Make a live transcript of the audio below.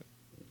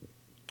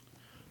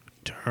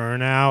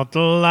Turn out the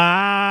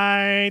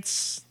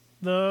lights.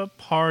 The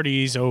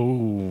party's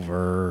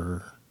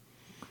over.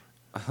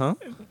 Uh-huh.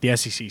 The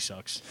SEC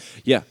sucks.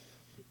 Yeah.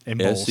 And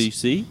bowls.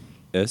 SEC.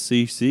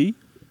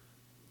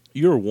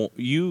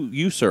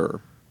 You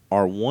sir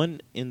are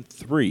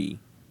 1-3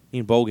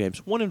 in bowl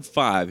games.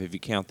 1-5 if you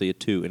count the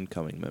 2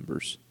 incoming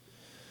members.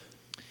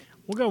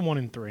 We'll go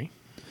 1-3.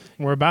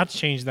 We're about to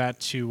change that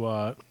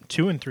to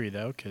 2-3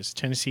 though, because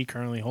Tennessee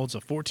currently holds a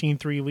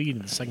 14-3 lead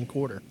in the second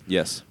quarter.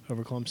 Yes.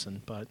 Over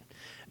Clemson, but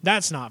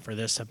that's not for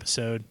this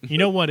episode. You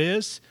know what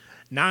is?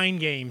 9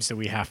 games that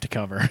we have to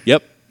cover.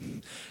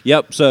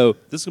 Yep. So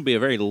this is going to be a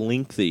very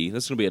lengthy.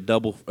 This is going to be a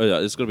double.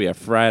 It's going to be a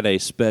Friday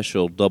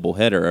special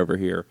doubleheader over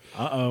here.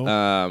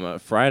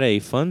 Friday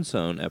Fun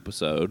Zone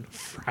episode.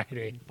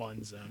 Friday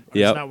Fun Zone.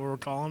 Yep. Is that what we're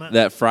calling it?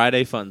 That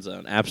Friday Fun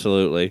Zone.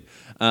 Absolutely.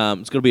 It's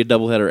going to be a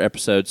doubleheader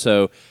episode.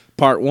 So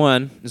part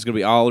 1 is going to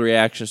be all the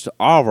reactions to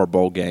all of our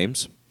bowl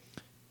games.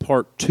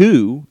 Part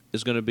 2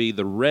 is going to be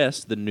the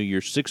rest of the New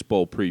Year's Six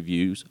bowl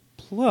previews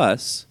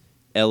plus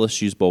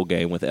LSU's bowl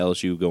game with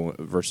LSU going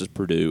versus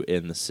Purdue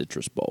in the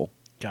Citrus Bowl.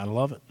 Gotta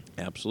love it.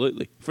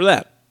 Absolutely. For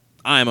that,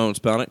 I am Owen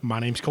Spelnick. My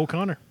name's Cole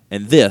Connor.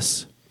 And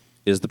this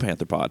is the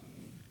Panther Pod.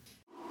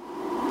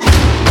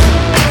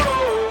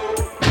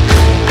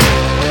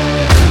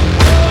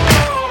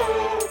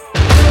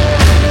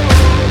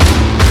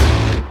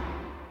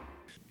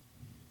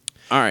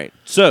 All right,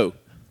 so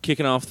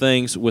kicking off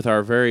things with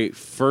our very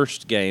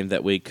first game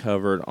that we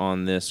covered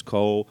on this,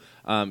 Cole.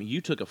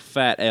 You took a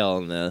fat L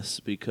in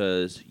this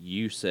because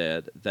you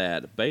said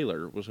that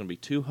Baylor was going to be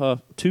too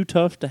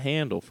tough to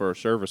handle for a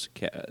service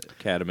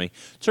academy.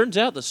 Turns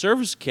out the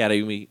service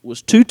academy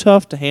was too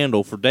tough to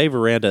handle for Dave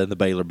Aranda and the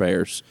Baylor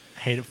Bears.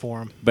 Hate it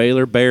for him.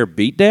 Baylor Bear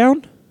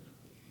beatdown?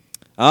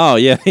 Oh,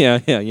 yeah.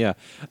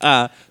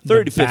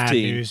 30-15. Bad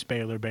news,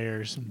 Baylor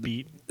Bears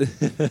beat.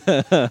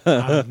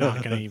 I'm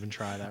not going to even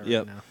try that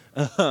right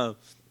now.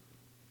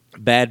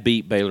 Bad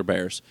beat Baylor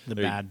Bears.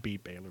 Bad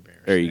beat Baylor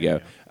Bears. There you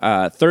go.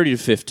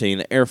 30-15.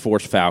 The Air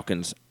Force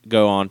Falcons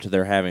go on to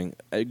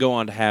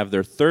have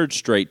their third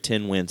straight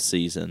 10-win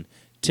season,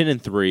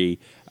 10-3,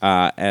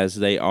 as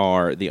they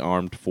are the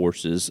Armed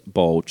Forces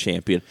Bowl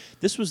champion.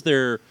 This was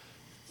their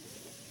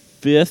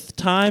 5th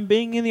time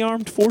being in the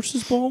Armed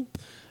Forces Bowl.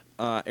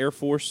 Air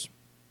Force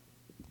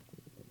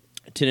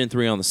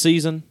 10-3 on the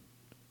season.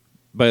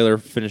 Baylor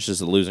finishes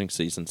the losing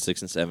season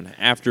 6-7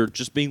 after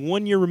just being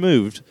 1 year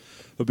removed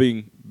of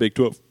being Big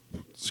 12.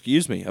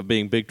 Of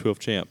being Big 12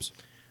 champs.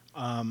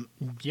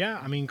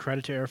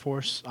 Credit to Air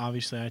Force.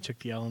 Obviously, I took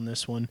the L in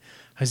this one.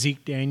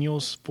 Zeke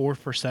Daniels, 4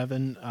 for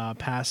 7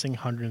 passing,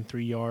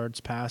 103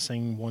 yards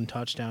passing, 1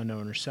 touchdown, no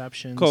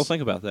interceptions. Cole,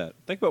 think about that.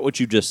 Think about what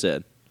you just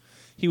said.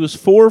 He was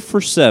 4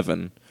 for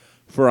 7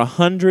 for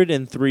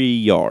 103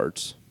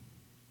 yards.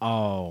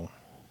 Oh.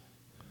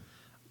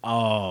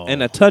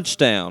 And a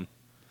touchdown.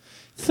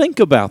 Think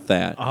about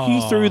that.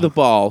 He threw the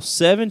ball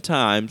 7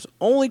 times,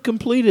 only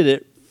completed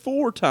it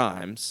 4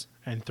 times.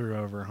 And threw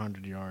over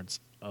 100 yards.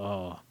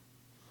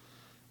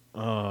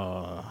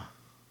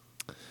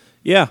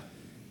 Yeah.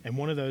 And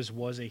one of those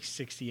was a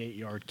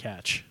 68-yard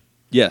catch.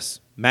 Yes.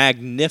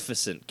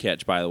 Magnificent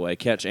catch, by the way.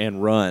 Catch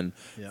and run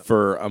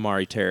for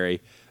Amari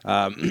Terry,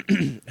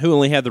 who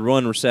only had the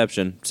run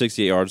reception,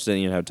 68 yards, didn't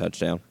even have a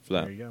touchdown for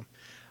that. There you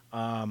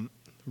go.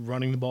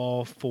 Running the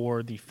ball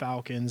for the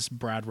Falcons,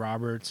 Brad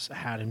Roberts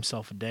had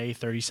himself a day,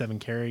 37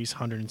 carries,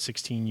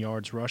 116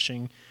 yards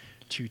rushing,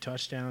 2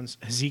 touchdowns.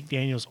 Zeke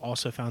Daniels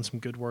also found some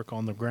good work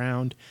on the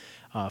ground,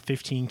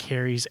 15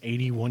 carries,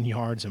 81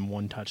 yards, and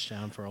 1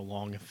 touchdown for a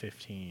long of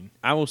 15.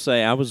 I will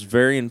say I was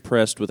very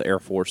impressed with Air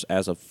Force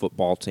as a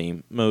football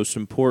team, most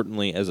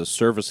importantly as a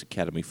service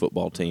academy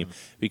football team,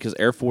 because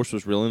Air Force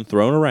was really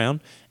thrown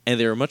around, and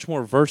they were much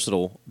more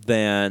versatile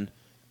than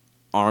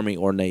Army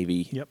or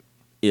Navy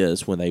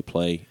is when they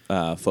play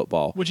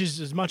football. Which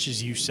is as much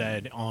as you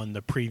said on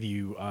the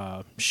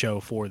preview show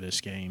for this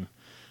game.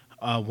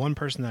 One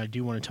person that I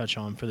do want to touch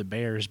on for the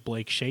Bears,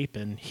 Blake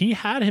Shapen, he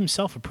had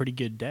himself a pretty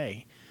good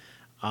day.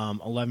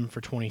 11 for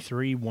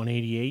 23,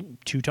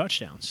 188, 2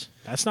 touchdowns.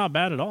 That's not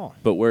bad at all.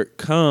 But where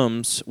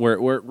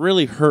it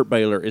really hurt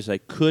Baylor is they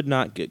could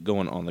not get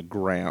going on the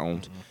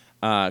ground.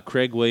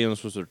 Craig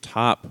Williams was their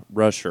top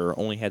rusher,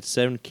 only had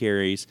 7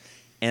 carries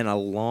and a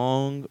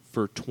long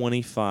for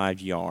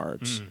 25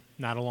 yards.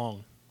 Not a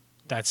long.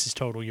 That's his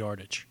total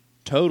yardage.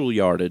 Total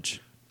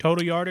yardage,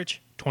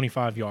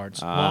 25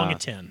 yards. Long at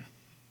 10.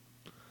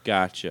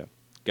 Gotcha.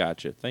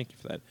 Thank you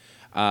for that.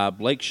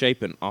 Blake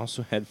Shapen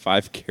also had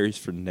 5 carries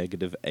for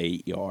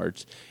 -8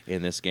 yards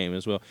in this game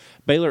as well.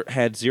 Baylor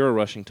had 0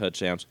 rushing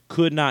touchdowns,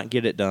 could not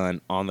get it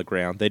done on the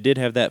ground. They did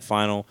have that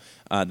final,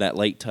 that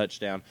late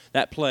touchdown.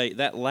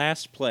 That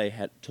last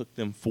play took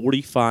them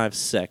 45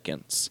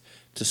 seconds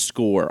to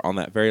score on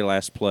that very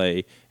last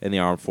play in the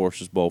Armed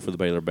Forces Bowl for the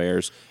Baylor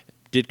Bears.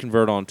 Did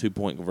convert on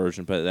 2-point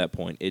conversion, but at that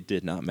point, it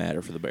did not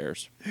matter for the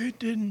Bears. It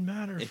didn't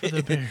matter for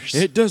the Bears.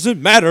 It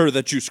doesn't matter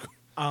that you score.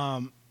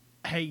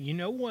 Hey, you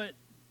know what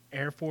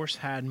Air Force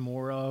had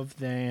more of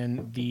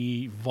than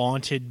the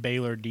vaunted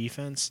Baylor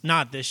defense.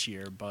 Not this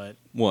year, but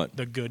What?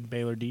 the good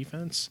Baylor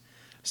defense.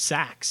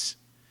 Sacks.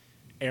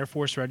 Air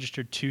Force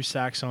registered 2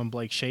 sacks on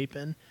Blake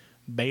Shapen.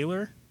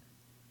 Baylor,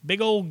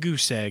 big old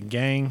goose egg,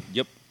 gang.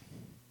 Yep.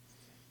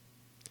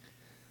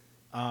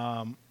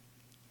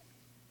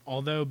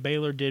 Although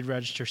Baylor did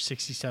register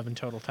 67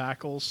 total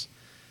tackles,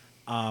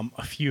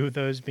 a few of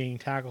those being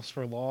tackles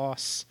for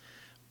loss,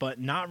 but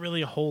not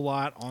really a whole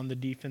lot on the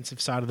defensive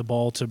side of the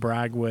ball to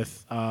brag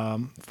with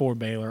for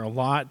Baylor. A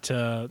lot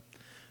to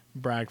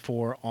brag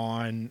for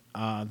on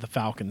the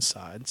Falcons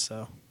side.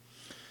 So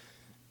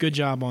good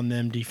job on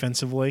them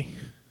defensively.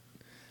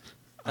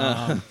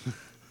 Not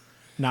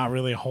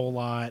really a whole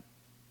lot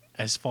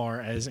as far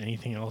as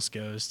anything else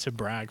goes to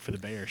brag for the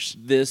Bears.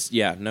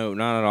 No,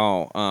 not at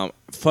all.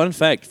 Fun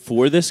fact,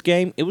 for this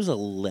game, it was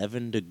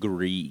 11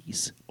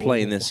 degrees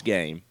playing this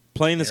game.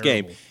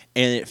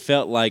 And it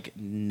felt like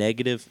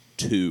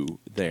 -2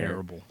 there.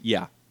 Terrible.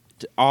 Yeah.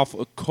 Off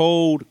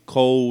cold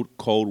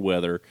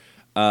weather.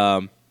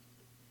 I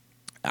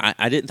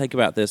didn't think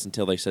about this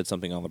until they said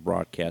something on the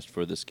broadcast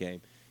for this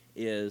game.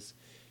 Is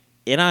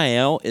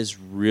NIL is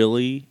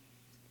really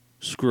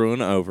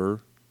screwing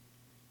over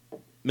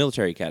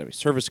military academy,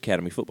 service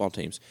academy football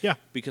teams. Yeah.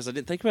 Because I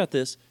didn't think about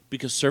this,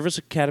 because service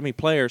academy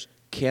players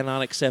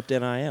cannot accept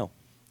NIL.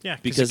 Yeah,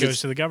 because it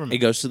goes to the government. It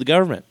goes to the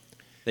government.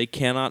 They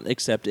cannot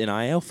accept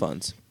NIL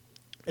funds.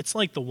 It's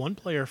like the one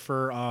player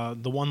for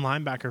the one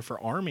linebacker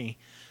for Army.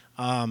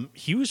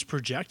 He was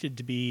projected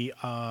to be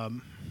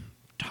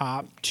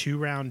top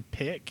 2-round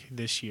pick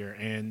this year,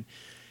 and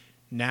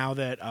now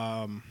that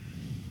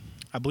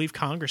I believe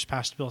Congress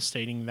passed a bill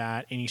stating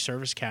that any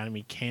service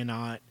academy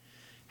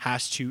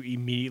has to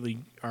immediately,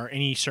 or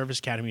any service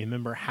academy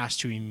member has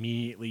to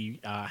immediately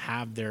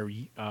have their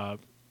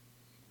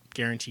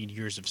guaranteed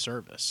years of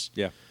service.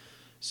 Yeah.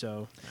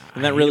 So,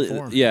 and that really,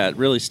 it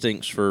really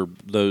stinks for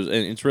those, and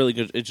it's really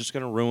good. It's just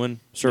going to ruin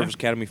service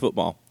academy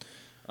football.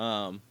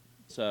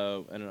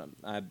 So, and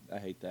I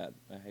hate that.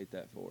 I hate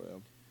that for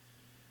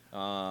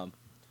them.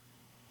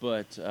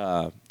 But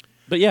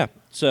yeah.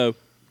 So,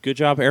 good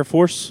job, Air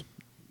Force.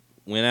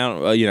 Went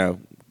out,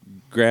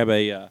 grab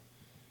a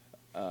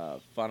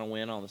final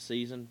win on the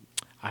season.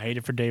 I hate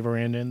it for Dave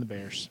Aranda and the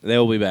Bears.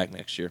 They'll be back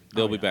next year.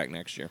 They'll be back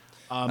next year.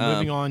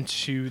 Moving on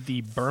to the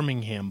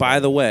Birmingham Bowl.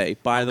 By the way,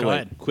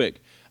 ahead. quick.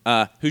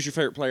 Who's your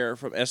favorite player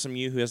from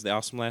SMU who has the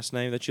awesome last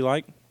name that you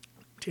like?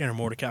 Tanner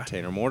Mordecai.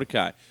 Tanner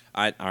Mordecai.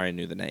 I already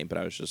knew the name, but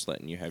I was just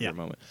letting you have your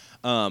moment.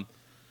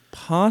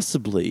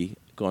 Possibly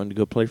going to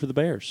go play for the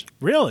Bears.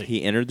 Really?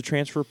 He entered the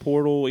transfer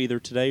portal either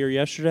today or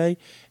yesterday.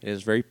 It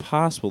is very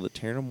possible that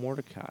Tanner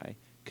Mordecai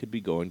could be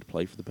going to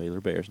play for the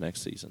Baylor Bears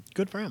next season.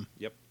 Good for him.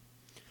 Yep.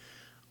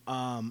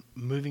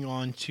 Moving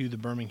on to the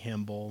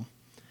Birmingham Bowl.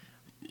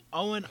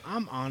 Owen,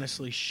 I'm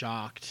honestly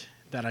shocked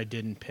that I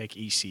didn't pick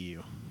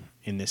ECU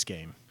in this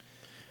game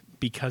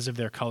because of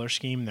their color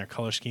scheme and their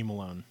color scheme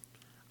alone.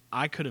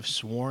 I could have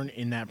sworn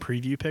in that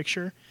preview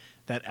picture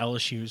that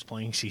LSU was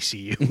playing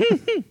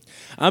CCU.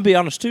 I'll be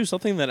honest, too.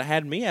 Something that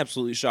had me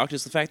absolutely shocked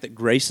is the fact that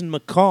Grayson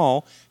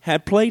McCall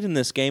had played in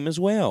this game as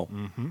well.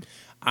 Mm-hmm.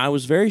 I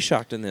was very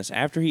shocked in this.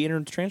 After he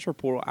entered the transfer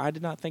portal, I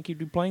did not think he'd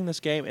be playing this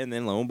game, and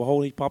then lo and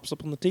behold, he pops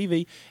up on the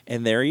TV,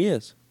 and there he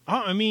is.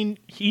 Oh, I mean,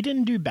 he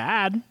didn't do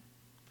bad.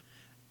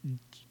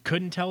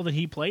 Couldn't tell that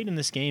he played in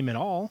this game at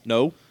all.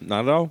 No,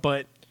 not at all.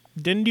 But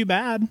didn't do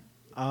bad.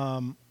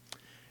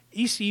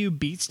 ECU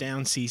beats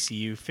down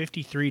CCU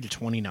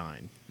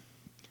 53-29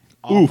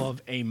 off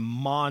of a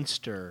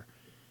monster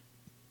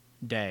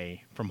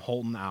day from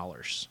Holton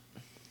Allers.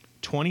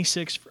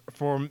 26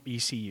 for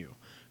ECU.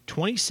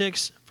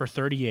 26 for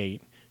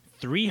 38,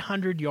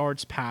 300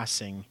 yards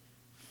passing,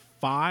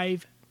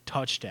 5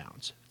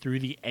 touchdowns through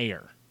the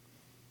air.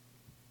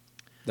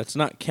 That's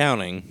not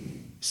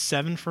counting.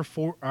 7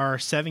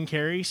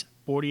 carries,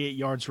 48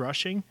 yards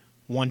rushing,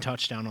 1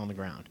 touchdown on the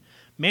ground.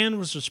 Man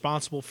was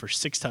responsible for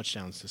 6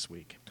 touchdowns this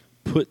week.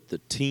 Put the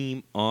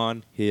team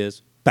on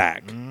his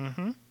back.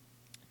 Mm-hmm.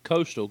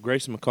 Coastal,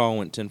 Grayson McCall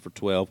went 10 for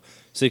 12,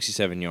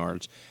 67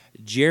 yards.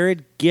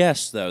 Jared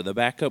Guest, though, the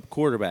backup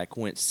quarterback,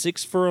 went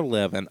 6 for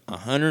 11,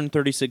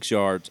 136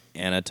 yards,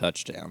 and a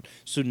touchdown.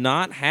 So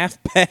not half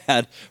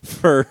bad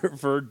for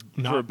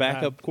a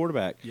backup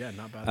quarterback. Yeah,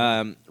 not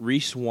bad.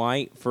 Reese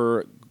White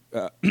for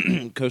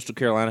Coastal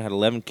Carolina had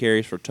 11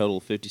 carries for a total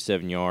of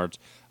 57 yards,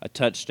 a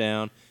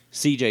touchdown.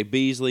 C.J.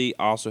 Beasley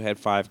also had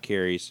 5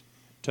 carries,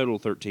 total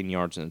of 13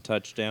 yards, and a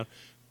touchdown.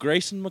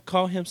 Grayson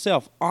McCall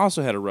himself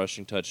also had a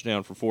rushing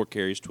touchdown for 4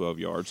 carries, 12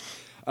 yards.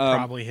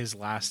 Probably his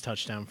last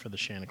touchdown for the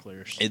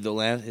Chanticleers.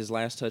 His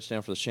last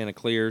touchdown for the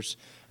Chanticleers.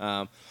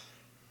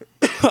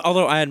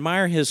 Although I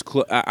admire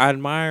I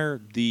admire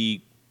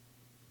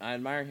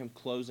him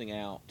closing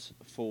out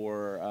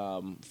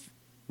for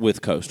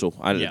with Coastal.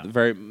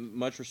 Very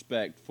much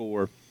respect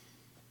for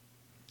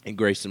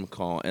Grayson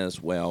McCall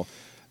as well.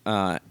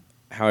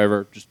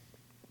 However, just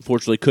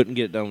fortunately couldn't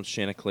get it done with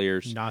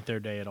Chanticleers. Not their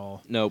day at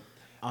all. Nope.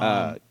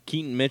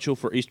 Keaton Mitchell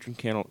for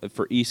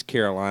East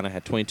Carolina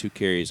had 22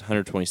 carries,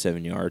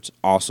 127 yards,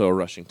 also a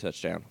rushing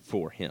touchdown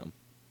for him.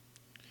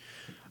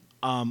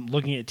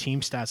 Looking at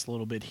team stats a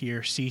little bit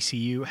here,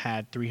 CCU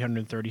had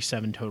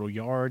 337 total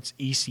yards.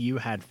 ECU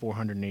had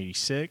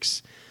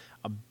 486.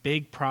 A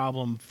big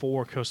problem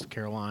for Coastal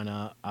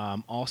Carolina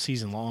all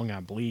season long,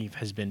 I believe,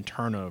 has been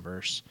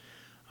turnovers.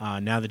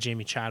 Now that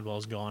Jamie Chadwell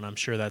is gone, I'm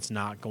sure that's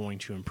not going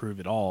to improve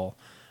at all.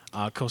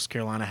 Coastal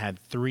Carolina had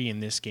 3 in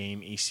this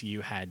game.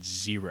 ECU had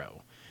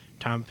 0.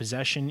 Time of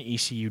possession,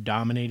 ECU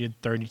dominated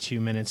 32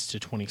 minutes to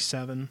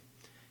 27.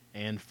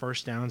 And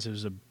first downs,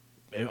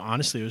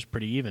 honestly, it was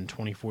pretty even,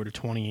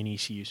 24-20 in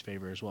ECU's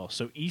favor as well.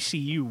 So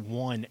ECU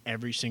won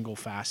every single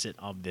facet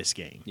of this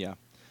game. Yeah.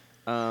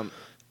 The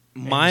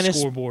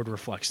scoreboard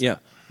reflects that. Yeah.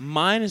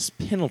 Minus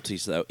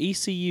penalties, though.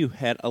 ECU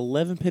had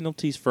 11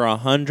 penalties for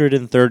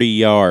 130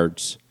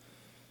 yards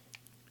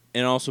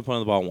and also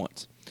punted the ball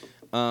once.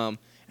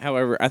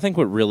 However, I think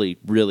what really,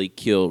 really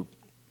killed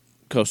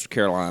Coastal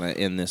Carolina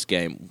in this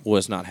game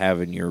was not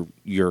having your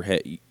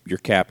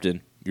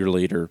captain, your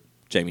leader,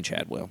 Jamie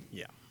Chadwell.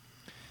 Yeah.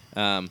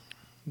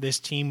 This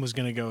team was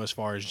going to go as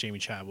far as Jamie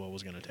Chadwell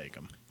was going to take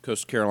them.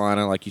 Coastal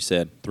Carolina, like you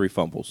said, 3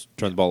 fumbles,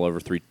 turn the ball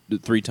over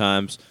three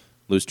times,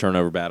 lose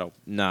turnover battle.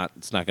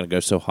 It's not going to go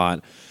so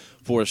hot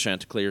for the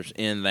Chanticleers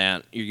in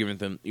that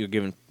you're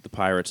giving the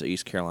Pirates of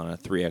East Carolina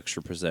 3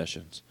 extra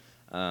possessions.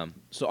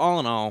 So all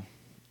in all,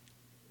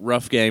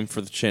 rough game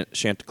for the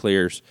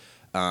Chanticleers.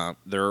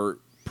 They're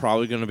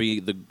probably going to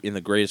be in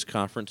the greatest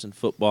conference in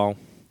football.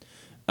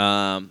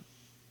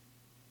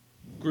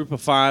 Group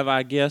of 5,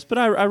 I guess. But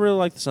I really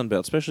like the Sun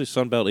Belt, especially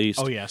Sun Belt East.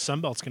 Oh, yeah.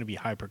 Sun Belt's going to be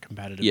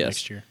hyper-competitive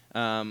next year.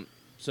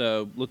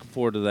 So looking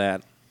forward to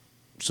that.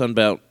 Sun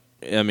Belt,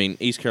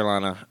 East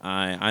Carolina,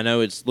 I know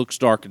it looks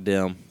dark and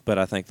dim, but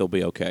I think they'll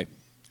be okay.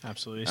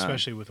 Absolutely,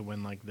 especially with a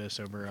win like this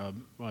over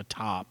a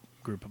top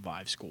Group of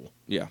 5 school.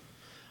 Yeah.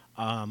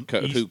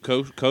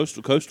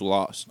 Coastal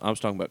lost. I was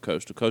talking about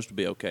Coastal. Coastal will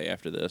be okay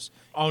after this.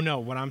 Oh, no.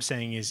 What I'm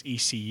saying is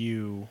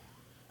ECU.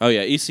 Oh,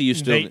 yeah. ECU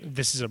still.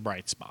 This is a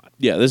bright spot.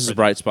 Yeah, this is a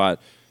bright spot.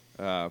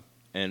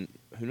 And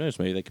who knows?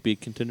 Maybe they could be a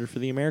contender for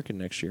the American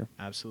next year.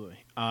 Absolutely.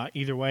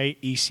 Either way,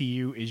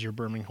 ECU is your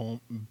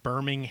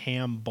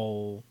Birmingham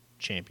Bowl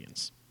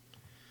champions.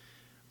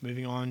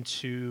 Moving on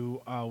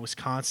to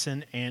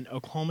Wisconsin and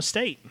Oklahoma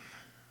State.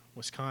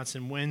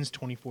 Wisconsin wins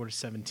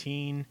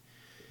 24-17.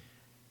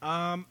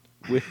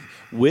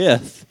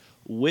 With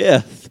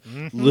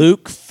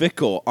Luke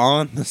Fickell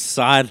on the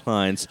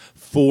sidelines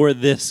for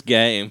this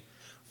game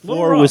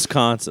for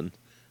Wisconsin.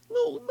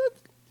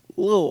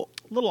 Little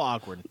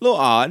awkward. Little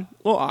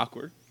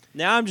awkward.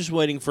 Now I'm just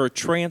waiting for a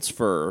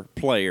transfer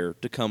player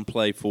to come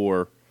play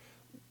for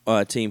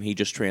a team he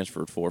just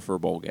transferred for a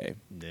bowl game.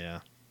 Yeah.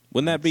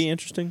 Wouldn't that be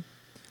interesting?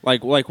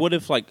 Like what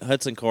if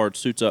Hudson Card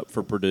suits up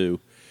for Purdue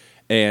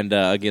and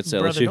against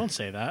LSU? Brother, don't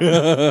say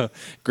that.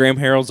 Graham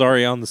Harrell's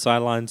already on the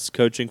sidelines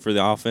coaching for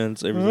the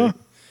offense. Everything.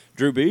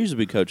 Drew Brees will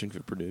be coaching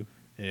for Purdue.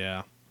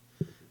 Yeah,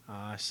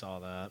 I saw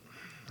that.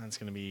 It's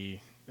gonna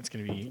be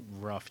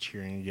rough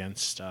cheering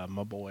against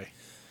my boy.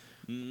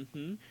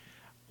 Mm-hmm.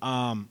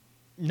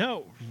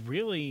 No,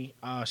 really,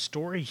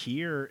 story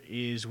here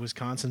is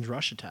Wisconsin's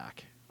rush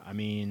attack.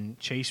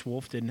 Chase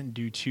Wolf didn't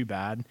do too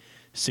bad.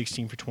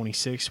 16 for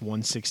 26,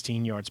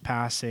 116 yards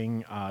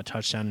passing,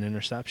 touchdown and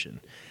interception.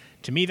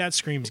 To me, that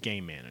screams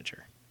game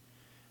manager.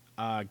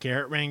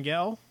 Garrett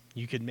Rangel,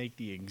 you could make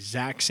the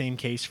exact same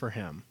case for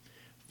him.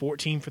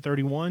 14 for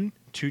 31,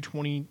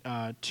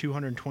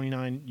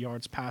 229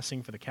 yards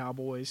passing for the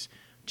Cowboys,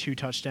 2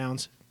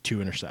 touchdowns, 2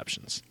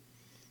 interceptions.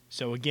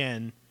 So,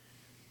 again,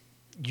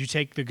 you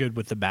take the good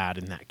with the bad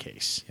in that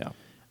case. Yeah.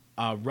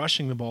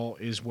 Rushing the ball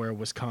is where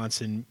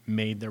Wisconsin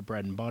made their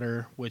bread and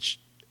butter,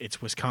 which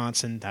it's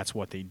Wisconsin. That's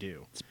what they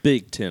do. It's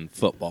Big Ten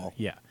football.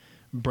 Yeah.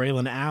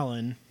 Braylon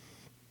Allen,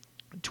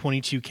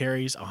 22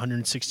 carries,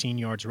 116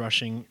 yards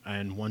rushing,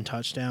 and 1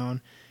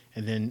 touchdown.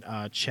 And then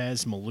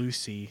Ches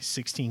Malusi,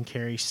 16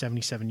 carries,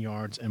 77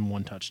 yards, and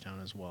 1 touchdown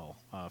as well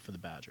for the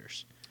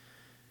Badgers.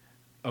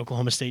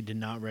 Oklahoma State did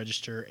not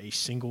register a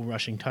single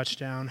rushing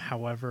touchdown.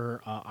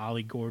 However,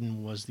 Ollie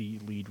Gordon was the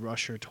lead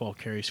rusher, 12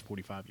 carries,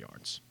 45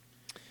 yards.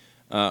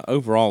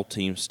 Overall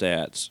team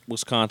stats,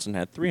 Wisconsin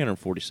had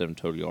 347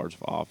 total yards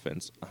of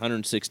offense,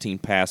 116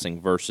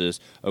 passing versus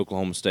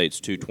Oklahoma State's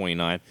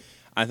 229.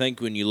 I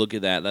think when you look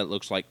at that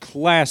looks like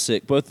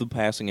classic, both the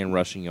passing and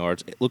rushing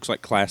yards, it looks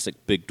like classic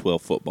Big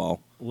 12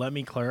 football. Let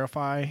me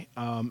clarify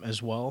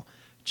as well.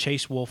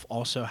 Chase Wolf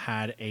also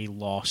had a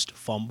lost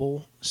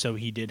fumble, so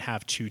he did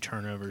have 2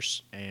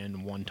 turnovers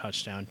and 1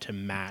 touchdown to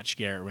match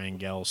Garrett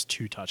Rangel's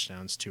 2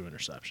 touchdowns, 2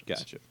 interceptions.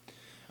 Gotcha.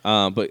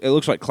 But it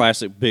looks like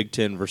classic Big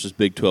 10 versus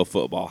Big 12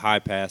 football. High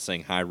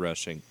passing, high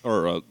rushing,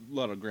 or a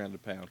lot of ground to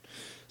pound.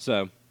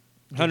 So,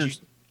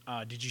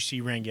 did you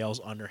see Rangel's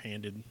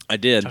underhanded I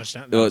did.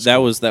 touchdown?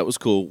 That was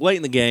cool. Late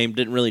in the game,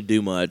 didn't really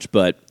do much,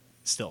 but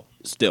still,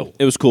 cool.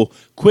 It was cool.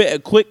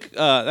 Quick.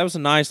 That was a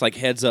nice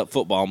heads up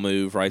football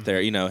move right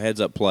there. Heads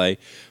up play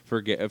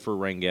for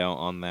Rangel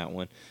on that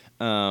one.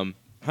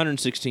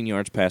 116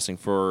 yards passing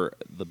for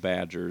the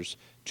Badgers,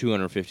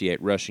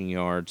 258 rushing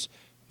yards.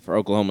 For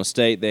Oklahoma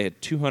State, they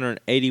had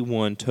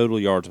 281 total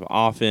yards of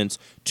offense.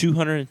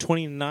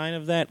 229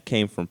 of that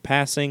came from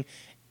passing.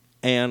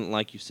 And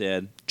like you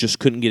said, just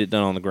couldn't get it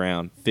done on the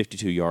ground,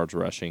 52 yards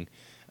rushing.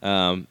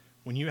 When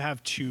you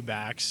have two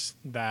backs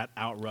that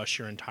outrush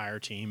your entire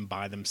team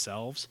by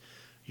themselves,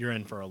 you're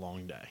in for a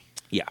long day.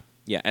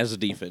 Yeah, as a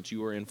defense,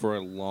 you are in for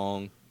a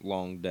long,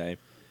 long day.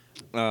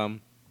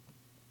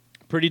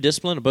 Pretty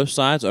disciplined on both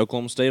sides.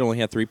 Oklahoma State only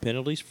had 3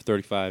 penalties for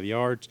 35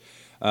 yards.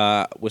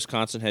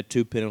 Wisconsin had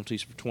 2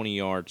 penalties for 20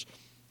 yards.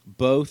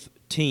 Both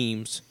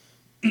teams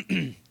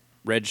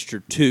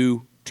registered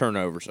 2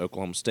 turnovers.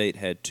 Oklahoma State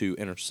had 2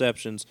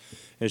 interceptions.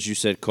 As you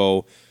said,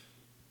 Cole,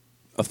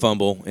 a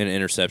fumble and an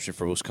interception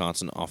for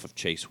Wisconsin off of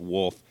Chase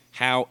Wolf.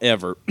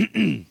 However,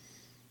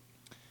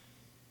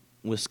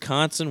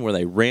 Wisconsin, where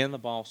they ran the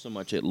ball so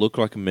much it looked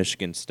like a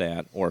Michigan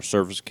stat or a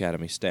Service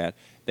Academy stat,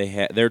 they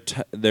had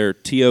their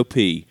TOP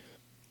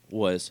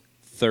was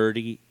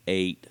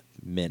 38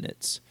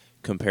 minutes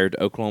compared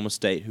to Oklahoma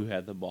State, who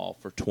had the ball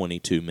for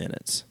 22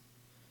 minutes.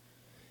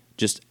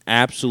 Just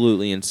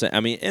absolutely insane. I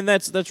mean, and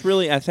that's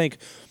really, I think,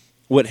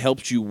 what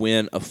helps you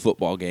win a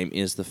football game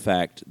is the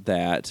fact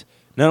that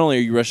not only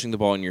are you rushing the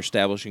ball and you're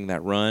establishing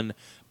that run,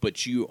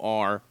 but you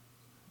are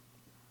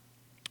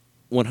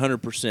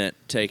 100%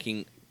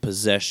 taking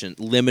possession,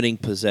 limiting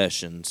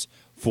possessions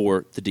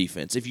for the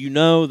defense. If you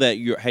know that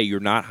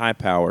you're not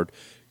high-powered,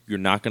 you're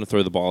not going to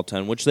throw the ball a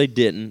ton, which they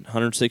didn't.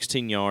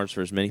 116 yards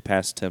for as many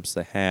pass attempts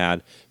they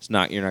had.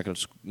 You're not going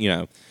to,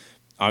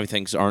 obviously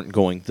things aren't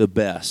going the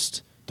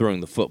best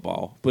throwing the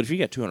football. But if you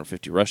got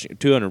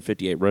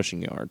 258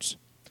 rushing yards,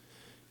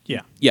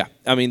 yeah.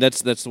 I mean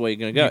that's the way you're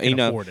going to go. You can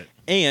afford it.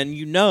 And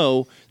you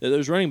know that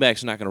those running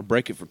backs are not going to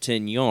break it for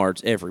 10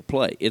 yards every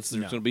play. There's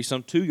going to be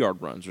some 2-yard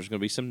runs. There's going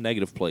to be some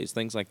negative plays,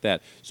 things like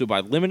that. So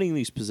by limiting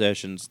these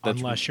possessions,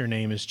 unless your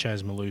name is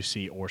Ches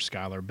Malusi or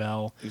Skylar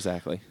Bell,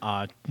 exactly.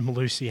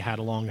 Malusi had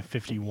a long of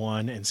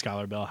 51, and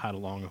Skylar Bell had a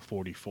long of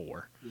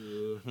 44.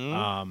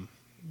 Mm-hmm.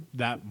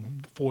 That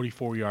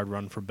 44-yard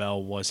run for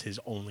Bell was his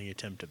only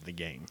attempt of the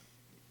game.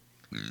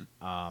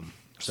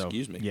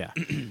 Excuse me. Yeah.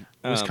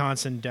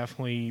 Wisconsin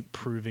definitely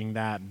proving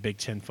that Big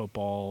Ten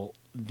football,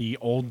 the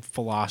old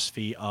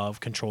philosophy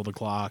of control the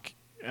clock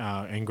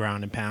and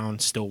ground and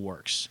pound still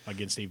works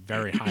against a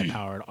very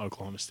high-powered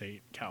Oklahoma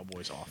State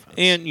Cowboys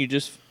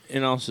offense.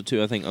 And also,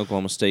 too, I think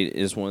Oklahoma State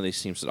is one of these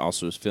teams that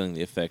also is feeling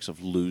the effects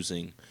of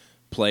losing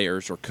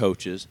players or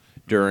coaches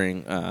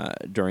during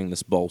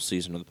this bowl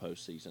season or the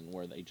postseason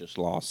where they just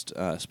lost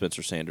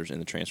Spencer Sanders in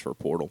the transfer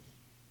portal.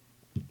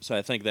 So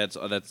I think that's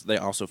they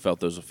also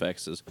felt those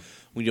effects as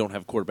when you don't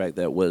have a quarterback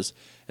that was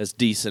as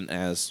decent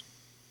as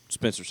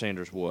Spencer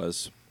Sanders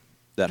was.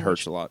 That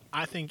hurts a lot.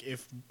 I think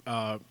if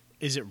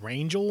is it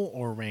Rangel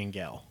or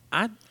Rangel?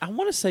 I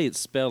want to say it's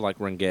spelled like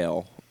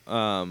Rangel.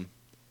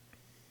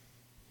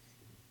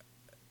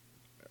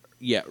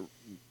 Yeah,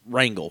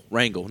 Wrangle,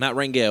 not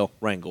Rangel,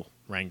 Wrangle.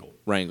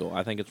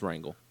 I think it's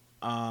Wrangle.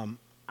 I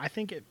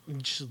think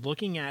just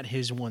looking at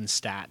his one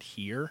stat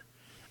here,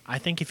 I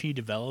think if he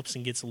develops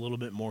and gets a little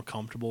bit more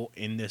comfortable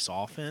in this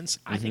offense,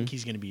 I think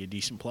he's going to be a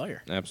decent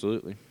player.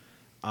 Absolutely.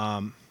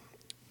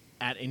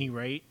 At any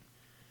rate,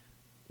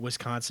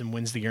 Wisconsin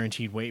wins the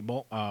guaranteed rate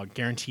bowl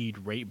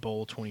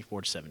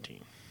 24-17.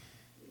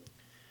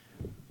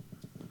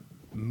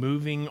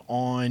 Moving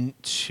on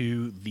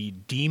to the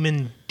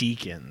Demon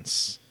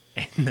Deacons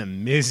and the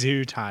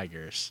Mizzou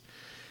Tigers.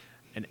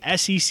 An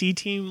SEC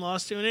team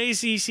lost to an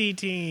ACC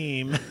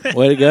team.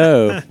 Way to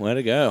go.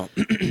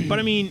 But,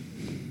 I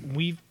mean,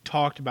 we've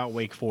talked about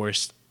Wake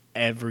Forest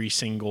every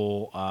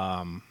single,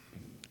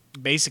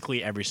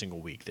 basically every single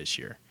week this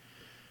year.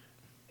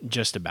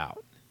 Just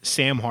about.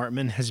 Sam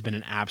Hartman has been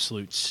an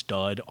absolute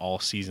stud all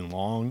season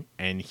long,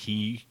 and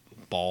he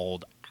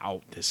balled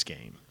out this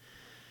game.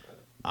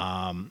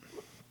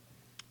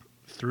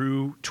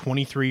 Threw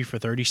 23 for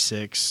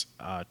 36,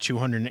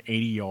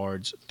 280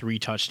 yards, 3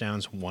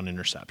 touchdowns, 1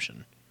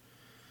 interception.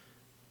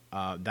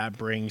 That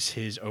brings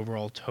his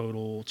overall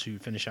total to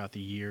finish out the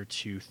year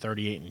to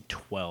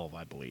 38-12,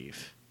 I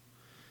believe.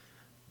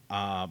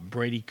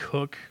 Brady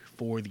Cook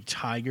for the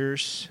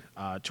Tigers,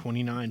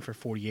 29 for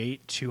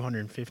 48,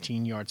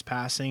 215 yards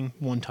passing,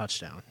 1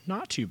 touchdown.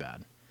 Not too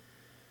bad.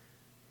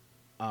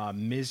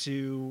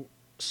 Mizzou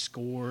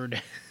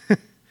scored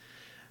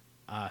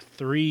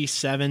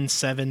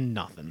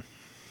 3-7-7-0.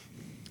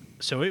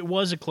 So it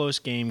was a close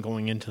game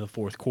going into the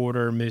fourth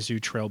quarter.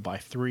 Mizzou trailed by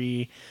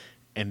 3,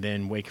 and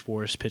then Wake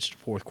Forest pitched a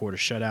fourth quarter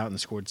shutout and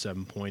scored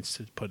 7 points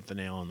to put the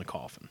nail in the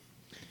coffin.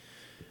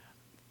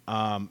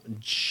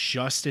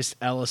 Justice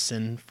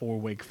Ellison for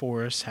Wake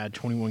Forest had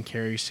 21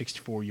 carries,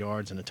 64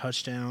 yards, and a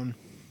touchdown.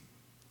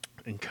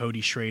 And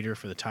Cody Schrader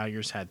for the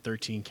Tigers had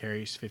 13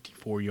 carries,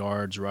 54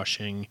 yards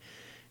rushing,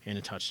 and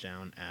a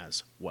touchdown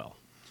as well.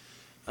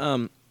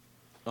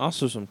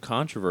 Also, some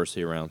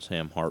controversy around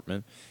Sam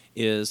Hartman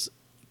is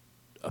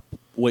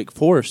Wake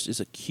Forest is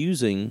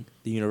accusing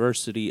the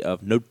University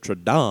of Notre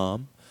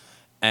Dame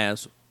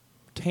as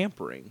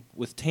tampering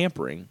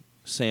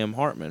Sam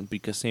Hartman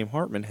because Sam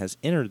Hartman has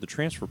entered the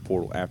transfer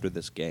portal after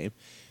this game,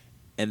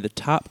 and the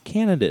top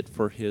candidate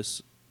for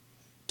him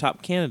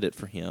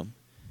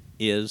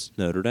is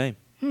Notre Dame.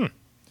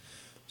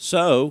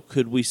 So,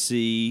 could we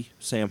see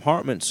Sam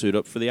Hartman suit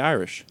up for the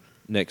Irish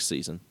next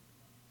season?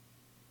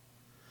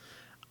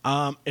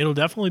 It'll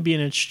definitely be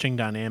an interesting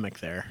dynamic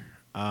there.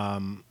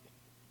 What's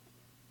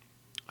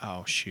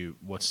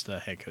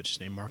the head coach's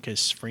name?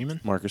 Marcus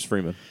Freeman? Marcus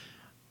Freeman.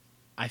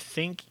 I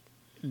think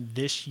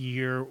this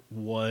year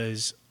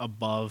was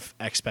above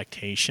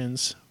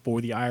expectations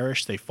for the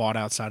Irish. They fought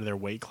outside of their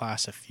weight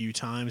class a few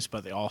times,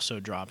 but they also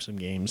dropped some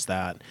games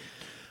that,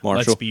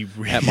 Marshall.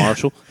 At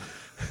Marshall.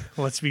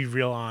 Let's be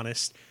real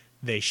honest,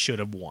 they should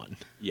have won.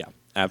 Yeah,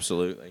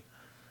 absolutely.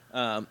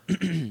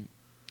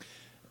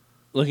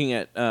 Looking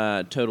at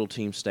total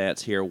team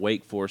stats here,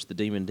 Wake Forest, the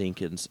Demon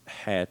Deacons,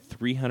 had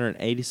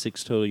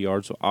 386 total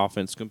yards of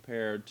offense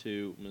compared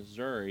to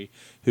Missouri,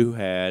 who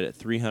had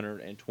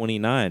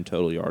 329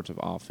 total yards of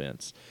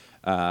offense.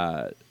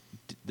 The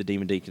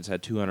Demon Deacons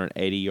had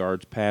 280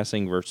 yards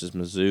passing versus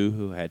Mizzou,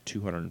 who had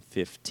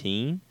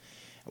 215.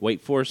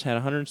 Wake Forest had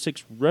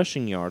 106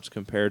 rushing yards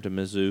compared to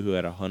Mizzou, who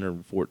had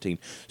 114.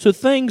 So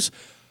things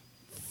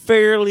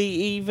fairly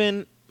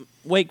even.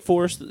 Wake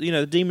Forest,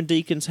 the Demon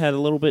Deacons had a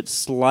little bit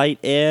slight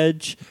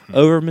edge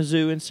over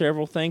Mizzou in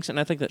several things, and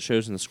I think that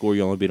shows in the score.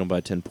 You only beat them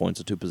by 10 points,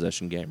 a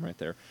two-possession game right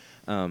there.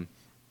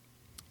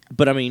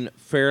 But, I mean,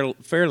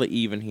 fairly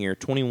even here,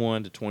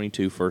 21 to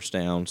 22 first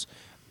downs.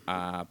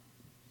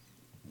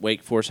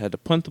 Wake Forest had to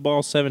punt the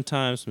ball 7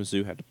 times.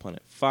 Mizzou had to punt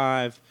it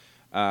 5.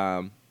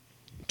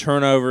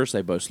 Turnovers,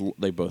 they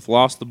both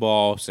lost the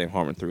ball. Sam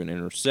Hartman threw an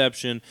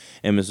interception,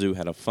 and Mizzou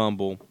had a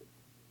fumble.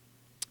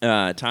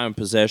 Time of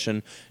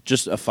possession,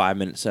 just a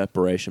 5-minute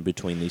separation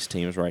between these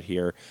teams right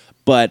here.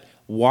 But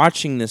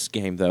watching this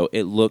game, though,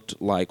 it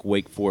looked like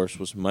Wake Forest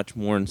was much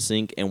more in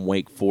sync, and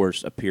Wake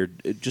Forest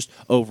appeared just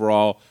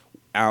overall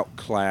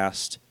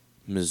outclassed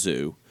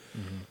Mizzou.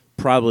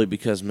 Probably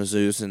because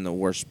Mizzou's in the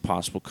worst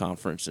possible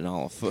conference in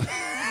all of football.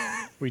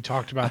 We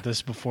talked about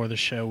this before the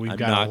show. We've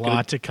got a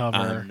lot to cover.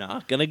 I'm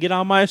not going to get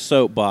on my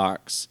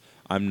soapbox.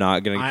 I'm not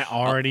going to. I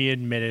already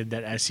admitted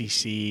that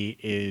SEC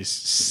is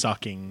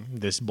sucking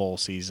this bowl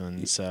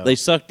season. So they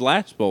sucked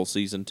last bowl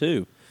season,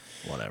 too.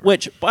 Whatever.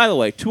 Which, by the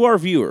way, to our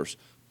viewers,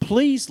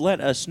 please let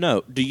us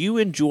know. Do you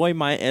enjoy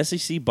my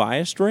SEC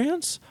biased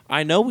rants?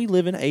 I know we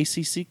live in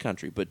ACC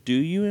country, but do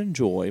you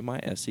enjoy my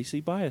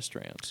SEC biased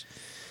rants?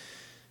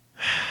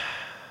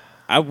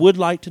 I would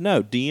like to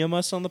know. DM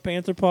us on the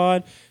Panther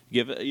Pod.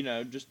 Give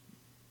it, just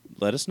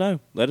let us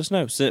know. Let us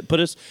know.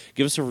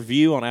 Give us a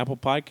review on Apple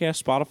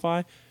Podcasts,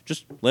 Spotify.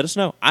 Just let us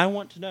know. I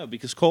want to know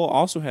because Cole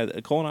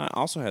and I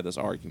also had this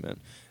argument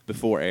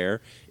before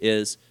air.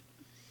 Is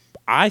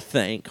I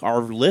think our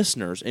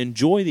listeners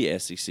enjoy the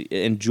SEC,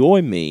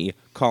 enjoy me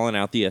calling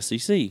out the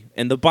SEC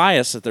and the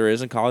bias that there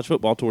is in college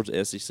football towards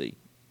the SEC.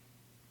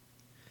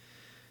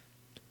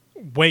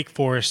 Wake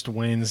Forest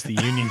wins the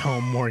Union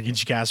Home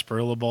Mortgage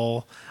Gasparilla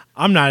Bowl.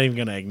 I'm not even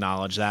going to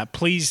acknowledge that.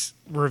 Please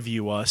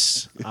review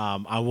us.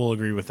 I will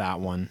agree with that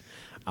one.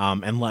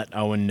 And let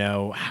Owen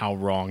know how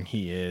wrong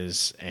he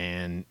is,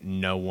 and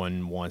no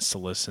one wants to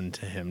listen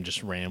to him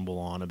just ramble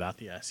on about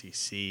the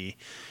SEC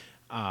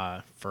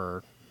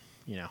for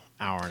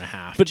hour and a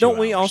half. But don't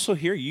we also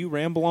hear you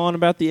ramble on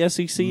about the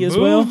SEC as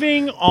well?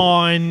 Moving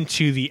on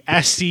to the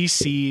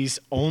SEC's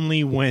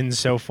only win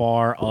so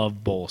far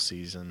of bowl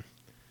season.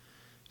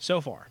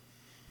 So far.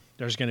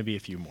 There's going to be a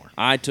few more.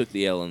 I took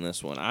the L in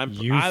this one.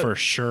 For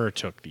sure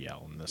took the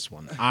L in this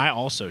one. I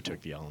also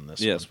took the L in this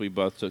one. Yes, we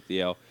both took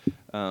the L.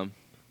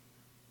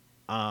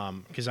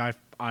 Because I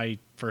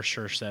for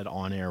sure said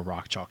on air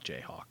Rock Chalk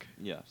Jayhawk.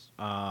 Yes.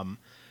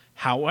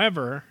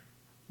 However,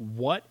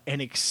 what an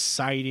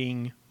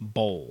exciting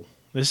bowl.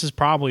 This is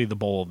probably the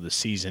bowl of the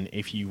season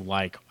if you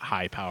like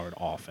high-powered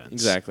offense.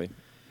 Exactly.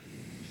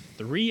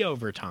 3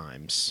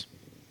 overtimes.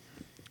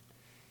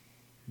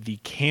 The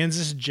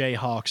Kansas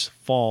Jayhawks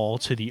fall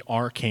to the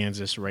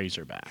Arkansas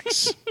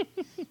Razorbacks.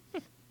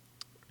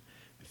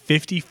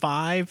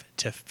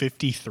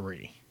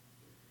 55-53.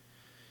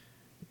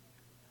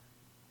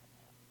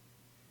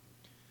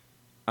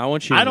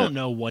 I don't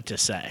know what to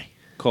say.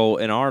 Cole,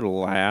 in our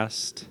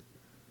last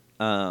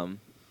in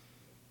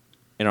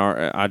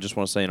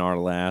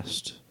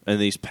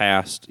these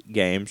past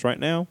games right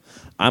now,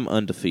 I'm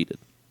undefeated.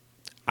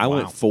 I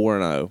went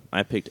 4-0.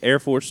 I picked Air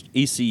Force,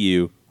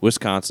 ECU,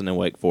 Wisconsin, and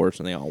Wake Forest,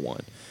 and they all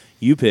won.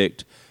 You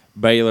picked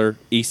Baylor,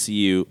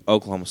 ECU,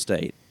 Oklahoma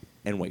State,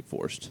 and Wake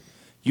Forest.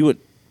 You went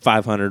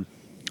 500.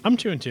 I'm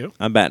 2-2.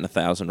 I'm batting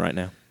 1,000 right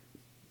now.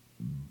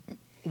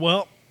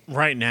 Well,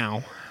 right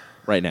now.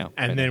 Right now.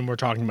 And then we're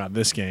talking about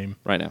this game.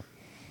 Right now.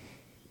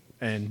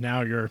 And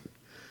now you're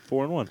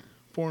 4-1.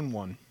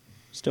 4-1.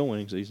 Still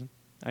winning season.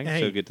 I can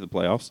still get to the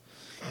playoffs.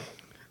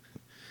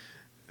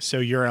 So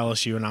you're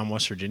LSU and I'm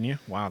West Virginia?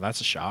 Wow,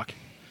 that's a shock.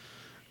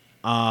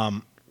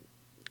 Jalen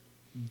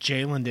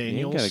Daniels.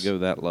 You ain't got to go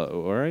that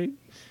low, all right?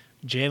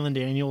 Jalen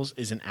Daniels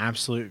is an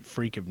absolute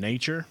freak of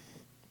nature.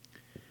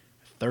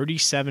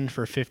 37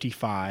 for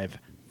 55,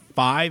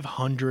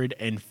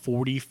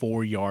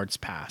 544 yards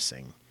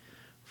passing,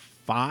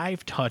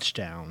 5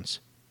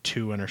 touchdowns,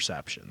 2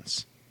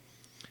 interceptions.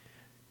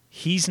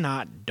 He's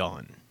not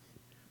done.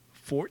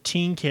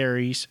 14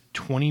 carries,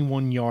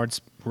 21 yards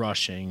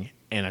rushing,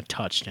 and a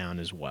touchdown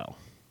as well.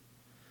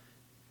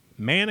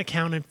 Man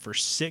accounted for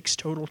 6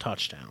 total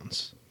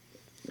touchdowns.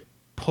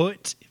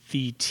 Put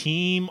the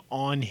team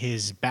on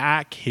his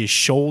back. His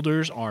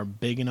shoulders are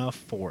big enough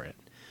for it.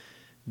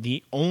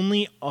 The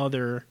only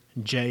other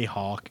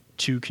Jayhawk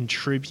to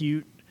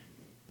contribute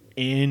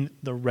in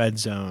the red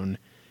zone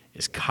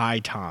is Kai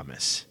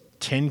Thomas.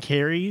 10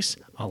 carries,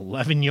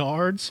 11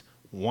 yards,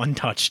 1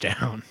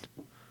 touchdown.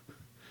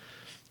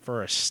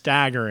 For a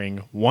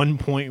staggering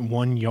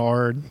 1.1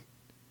 yard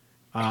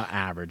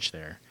average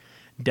there.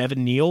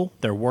 Devin Neal,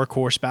 their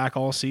workhorse back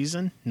all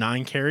season,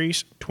 9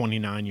 carries,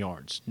 29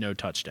 yards, no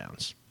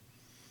touchdowns.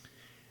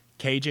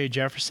 KJ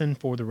Jefferson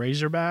for the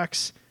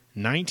Razorbacks,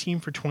 19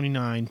 for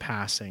 29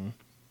 passing,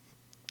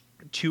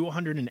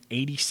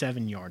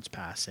 287 yards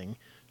passing,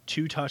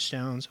 2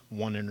 touchdowns,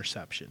 1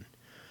 interception.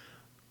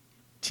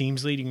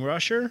 Team's leading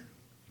rusher,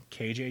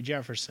 KJ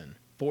Jefferson,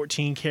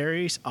 14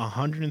 carries,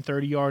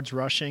 130 yards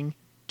rushing,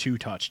 2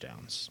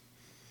 touchdowns.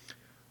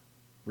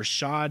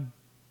 Rashad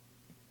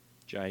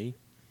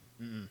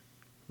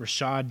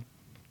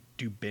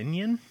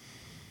Dubinion?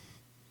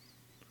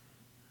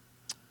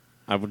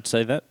 I would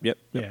say that. Yep.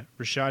 Yeah,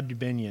 Rashad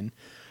Dubinion,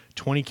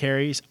 20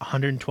 carries,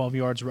 112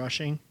 yards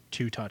rushing,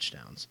 2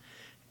 touchdowns.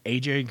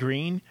 AJ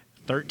Green,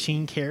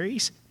 13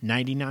 carries,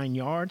 99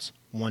 yards,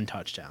 1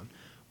 touchdown.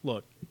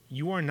 Look,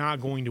 you are not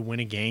going to win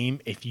a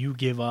game if you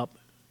give up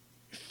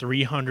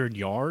 300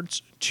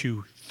 yards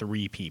to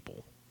 3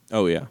 people.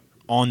 Oh, yeah.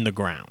 On the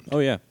ground. Oh,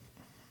 yeah.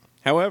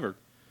 However,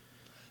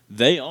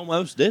 they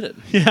almost did it.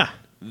 Yeah.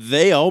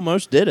 They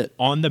almost did it.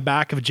 On the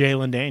back of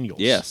Jalen Daniels.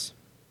 Yes.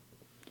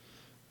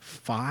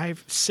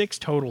 6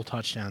 total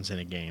touchdowns in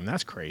a game.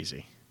 That's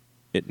crazy.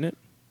 Isn't it?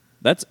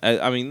 That's,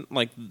 I mean,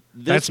 like,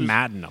 that's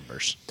Madden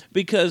numbers.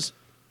 Because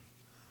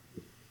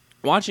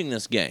watching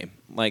this game,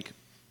 like,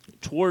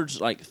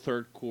 towards, like,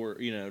 third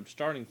quarter,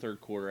 starting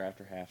third quarter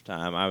after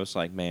halftime, I was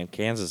like, man,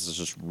 Kansas is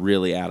just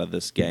really out of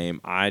this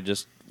game.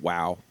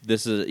 Wow.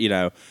 This is,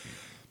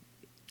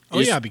 Oh,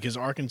 yeah, because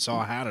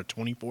Arkansas had a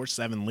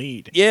 24-7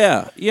 lead.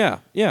 Yeah.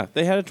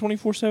 They had a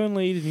 24-7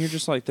 lead, and you're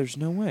just like, there's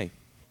no way.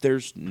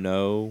 There's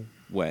no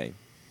way.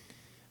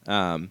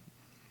 And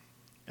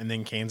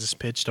then Kansas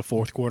pitched a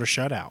fourth-quarter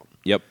shutout.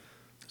 Yep.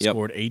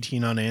 Scored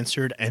 18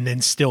 unanswered, and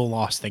then still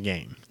lost the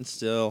game.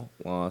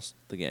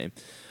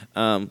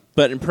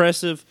 But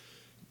impressive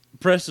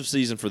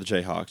season for the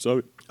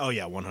Jayhawks. Oh,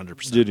 yeah,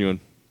 100%. Genuine.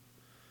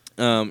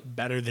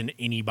 Better than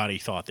anybody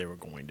thought they were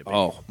going to be.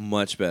 Oh,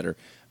 much better.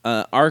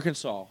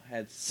 Arkansas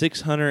had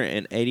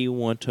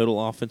 681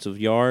 total offensive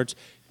yards.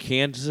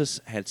 Kansas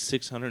had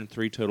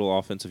 603 total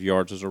offensive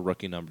yards. Those are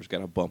rookie numbers. Got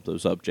to bump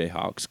those up,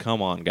 Jayhawks.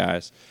 Come on,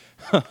 guys.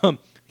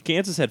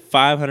 Kansas had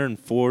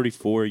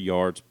 544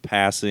 yards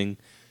passing.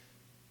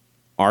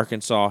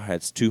 Arkansas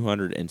had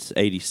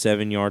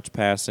 287 yards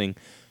passing.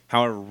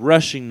 However,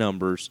 rushing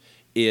numbers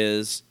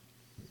is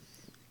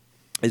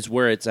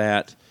where it's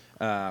at.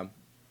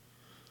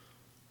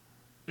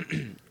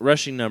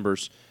 Rushing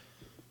numbers.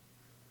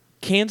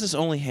 Kansas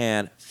only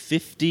had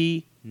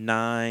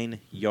 59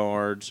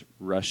 yards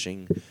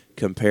rushing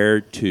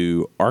compared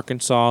to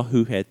Arkansas,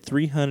 who had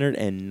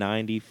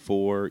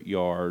 394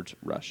 yards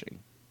rushing.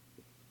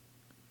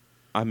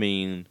 I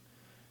mean,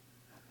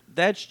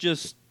 that's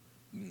just,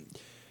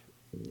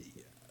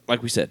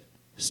 like we said,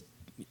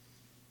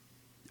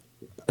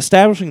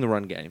 establishing the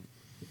run game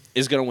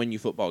is going to win you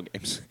football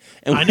games.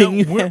 And I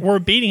know we're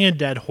beating a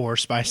dead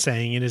horse by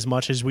saying it as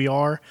much as we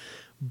are,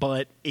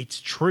 but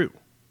it's true.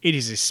 It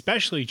is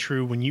especially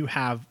true when you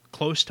have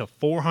close to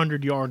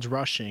 400 yards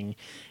rushing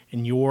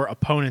and your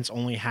opponents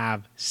only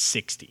have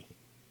 60.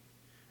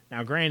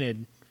 Now,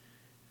 granted,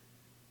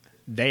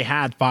 they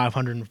had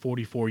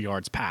 544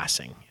 yards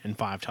passing and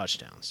 5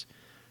 touchdowns.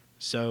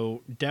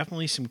 So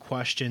definitely some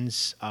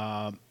questions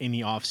in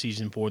the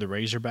offseason for the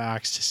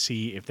Razorbacks to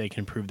see if they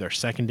can improve their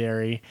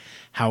secondary.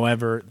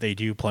 However, they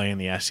do play in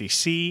the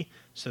SEC,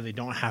 so they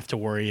don't have to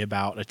worry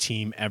about a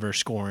team ever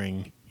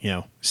scoring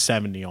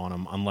 70 on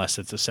them unless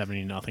it's a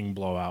 70-0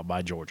 blowout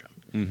by Georgia.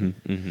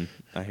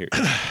 I hear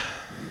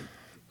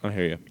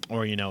you.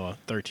 Or, a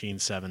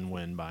 13-7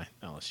 win by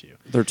LSU.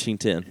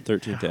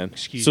 13-10.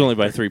 Excuse It's me. only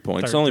by 3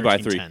 points. It's only by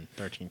 3.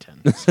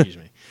 13-10. Excuse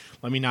me.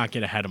 Let me not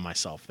get ahead of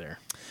myself there.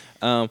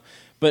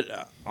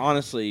 But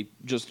honestly,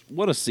 just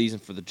what a season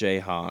for the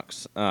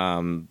Jayhawks.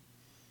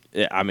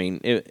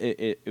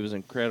 It was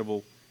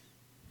incredible.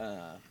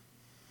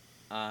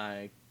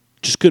 I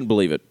just couldn't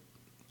believe it.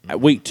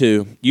 Week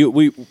 2, you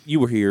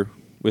were here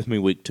with me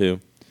week 2.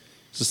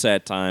 It's a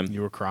sad time.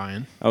 You were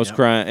crying. I was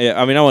crying.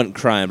 I wasn't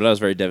crying, but I was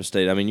very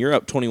devastated. I mean, you're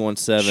up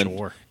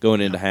 21-7 going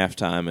into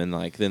halftime, and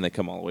then they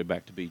come all the way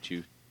back to beat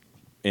you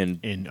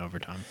in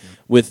overtime.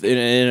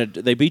 Yeah.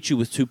 They beat you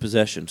with 2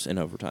 possessions in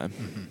overtime.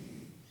 Mm-hmm.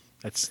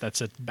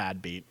 That's a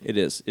bad beat. It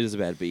is. It is a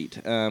bad beat.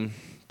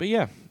 But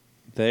yeah,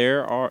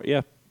 there are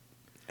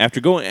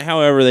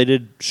However, they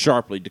did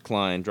sharply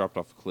decline, dropped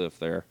off a cliff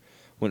there,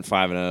 went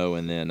 5-0,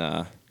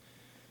 and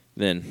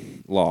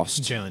then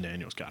lost. Jalen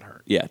Daniels got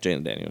hurt. Yeah,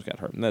 Jalen Daniels got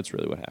hurt, and that's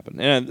really what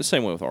happened. And the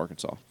same way with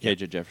Arkansas. Yep.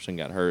 KJ Jefferson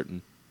got hurt,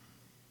 and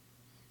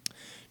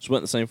just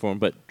went the same for him.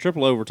 But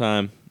triple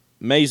overtime,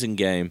 amazing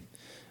game.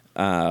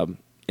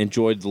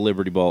 Enjoyed the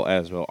Liberty Bowl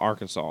as well.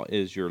 Arkansas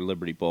is your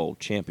Liberty Bowl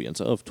champions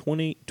of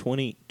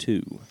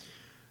 2022.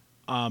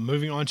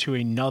 Moving on to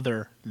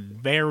another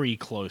very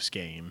close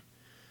game.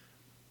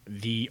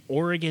 The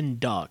Oregon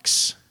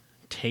Ducks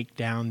take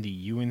down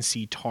the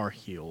UNC Tar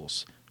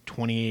Heels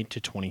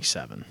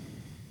 28-27.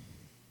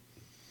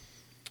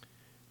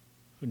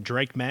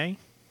 Drake May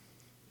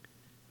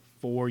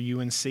for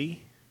UNC.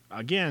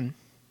 Again,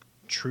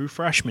 true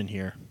freshman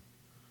here.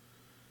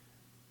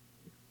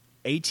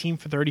 18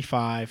 for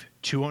 35,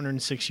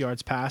 206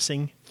 yards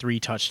passing,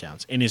 3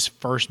 touchdowns in his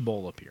first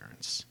bowl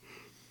appearance.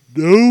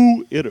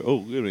 No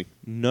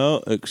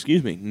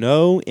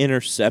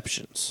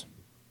interceptions.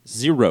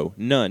 0,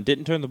 none.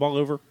 Didn't turn the ball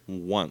over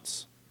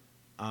once.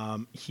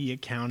 He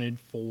accounted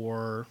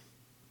for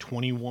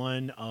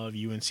 21 of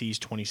UNC's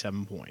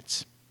 27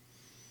 points.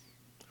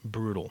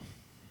 Brutal.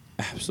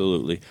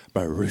 Absolutely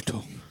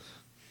brutal.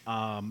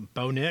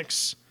 Bo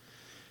Nix.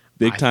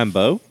 Big time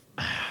Bo?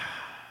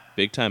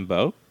 Big time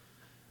Bo?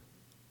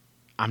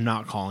 I'm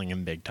not calling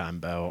him Big Time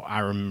Bo. I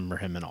remember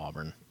him in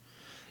Auburn.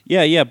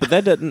 Yeah, but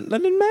that didn't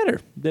matter.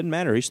 Didn't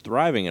matter. He's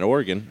thriving at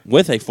Oregon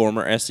with a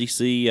former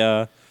SEC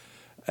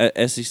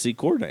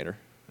coordinator.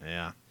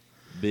 Yeah.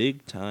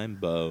 Big time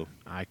Bo.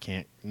 I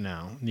can't.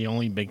 No, the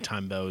only Big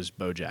Time Bo is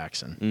Bo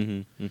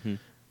Jackson.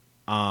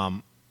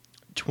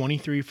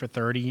 23 for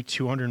 30,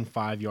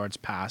 205 yards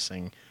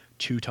passing,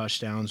 2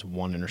 touchdowns,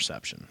 1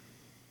 interception.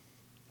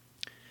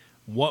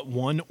 What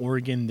won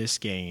Oregon this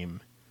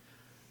game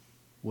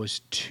was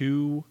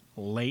 2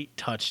 late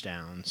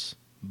touchdowns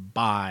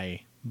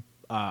by,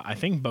 I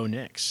think, Bo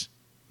Nix.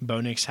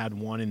 Bo Nix had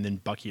 1, and then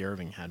Bucky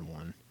Irving had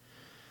 1.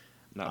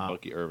 Not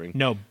Bucky Irving.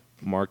 No.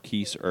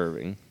 Marquise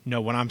Irving.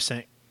 No, what I'm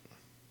saying.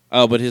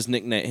 Oh, but his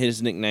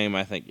nickname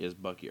I think is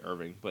Bucky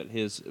Irving, but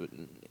it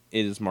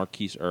is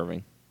Marquise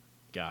Irving.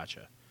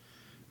 Gotcha.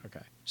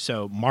 Okay.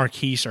 So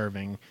Marquise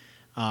Irving,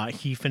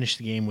 he finished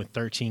the game with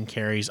 13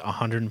 carries,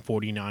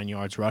 149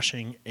 yards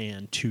rushing,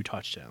 and 2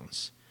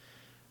 touchdowns.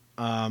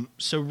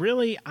 So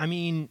really, I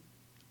mean,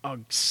 a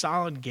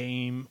solid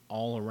game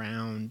all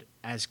around,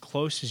 as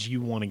close as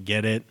you want to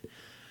get it.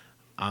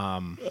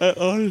 I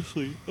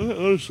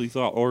honestly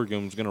thought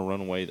Oregon was going to run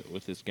away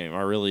with this game.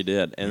 I really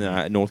did, and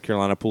then North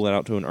Carolina pulled that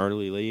out to an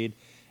early lead,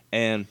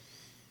 and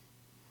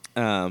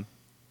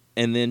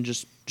then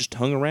just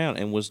hung around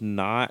and was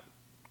not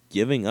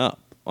giving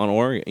up on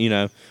Oregon. You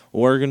know,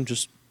 Oregon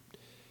just.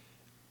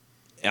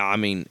 I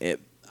mean,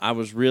 I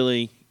was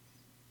really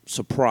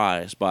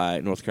surprised by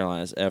North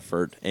Carolina's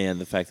effort and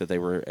the fact that they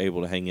were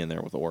able to hang in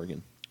there with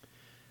Oregon.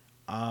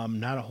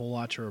 Not a whole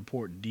lot to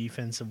report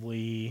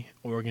defensively.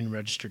 Oregon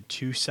registered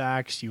 2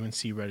 sacks. UNC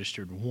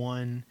registered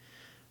 1.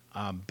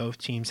 Both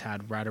teams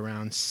had right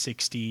around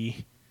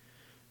 60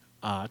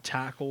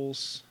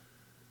 tackles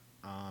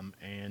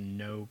and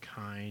no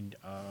kind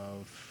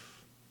of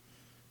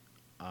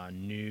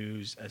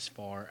news as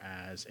far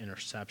as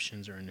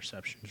interceptions or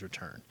interceptions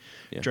returned.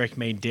 Yeah. Drake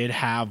May did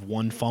have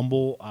 1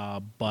 fumble,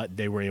 but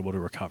they were able to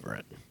recover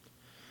it.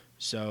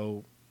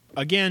 So,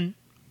 again,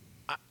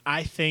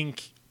 I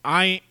think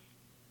I'm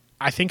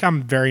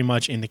very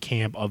much in the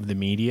camp of the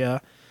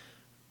media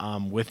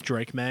with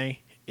Drake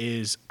May.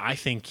 I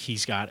think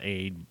he's got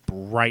a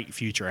bright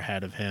future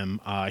ahead of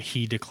him.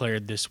 He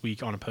declared this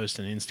week on a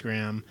post on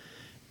Instagram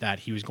that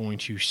he was going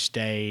to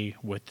stay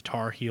with the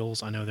Tar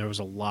Heels. I know there was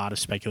a lot of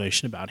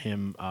speculation about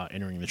him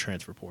entering the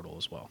transfer portal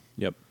as well.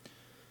 Yep.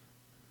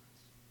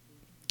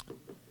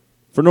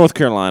 For North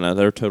Carolina,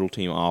 their total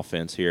team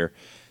offense here,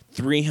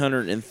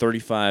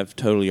 335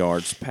 total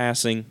yards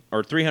passing,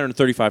 or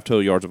 335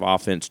 total yards of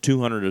offense,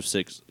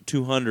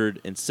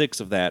 206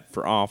 of that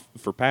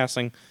for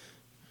passing.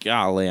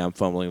 Golly, I'm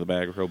fumbling the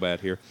bag real bad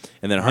here.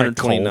 And then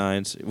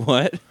 129.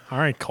 What? All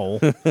right, Cole.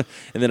 And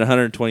then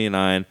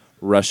 129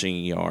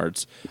 rushing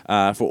yards.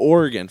 For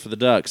Oregon, for the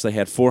Ducks, they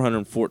had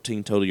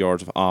 414 total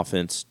yards of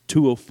offense,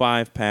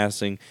 205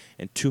 passing,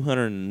 and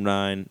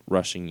 209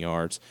 rushing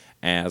yards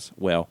as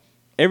well.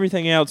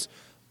 Everything else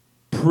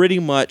pretty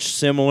much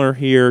similar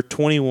here,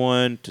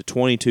 21 to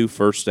 22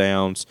 first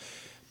downs.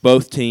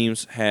 Both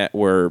teams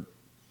were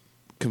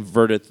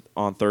converted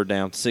on third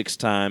down 6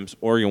 times.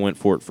 Oregon went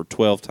for it for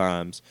 12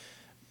 times.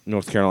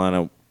 North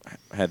Carolina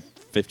had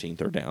 15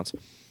 third downs.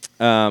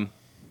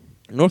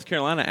 North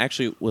Carolina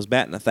actually was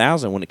batting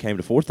 1,000 when it came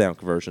to fourth down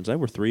conversions. They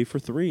were 3 for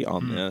 3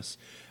 on this.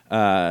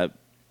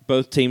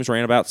 Both teams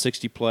ran about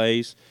 60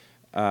 plays.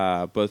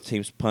 Both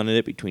teams punted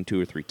it between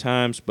 2 or 3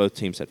 times. Both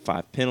teams had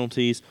 5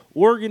 penalties.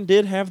 Oregon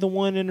did have the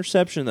 1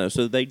 interception, though,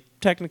 so they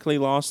technically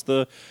lost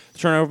the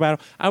turnover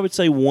battle. I would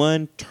say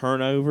 1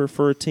 turnover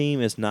for a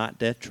team is not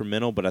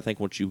detrimental, but I think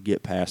once you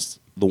get past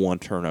the 1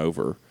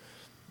 turnover,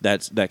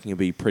 that can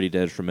be pretty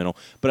detrimental.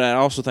 But I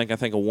also think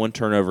a one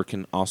turnover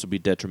can also be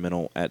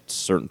detrimental at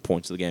certain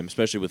points of the game,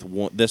 especially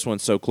with this one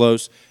so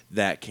close.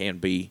 That can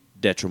be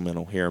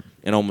detrimental here,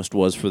 and almost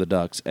was for the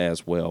Ducks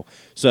as well.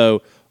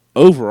 So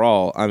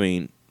overall, I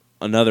mean,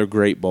 another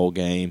great bowl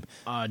game.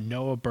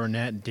 Noah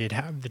Burnett did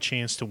have the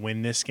chance to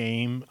win this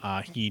game.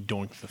 He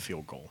doinked the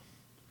field goal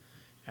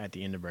at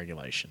the end of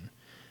regulation.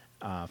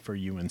 For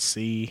UNC.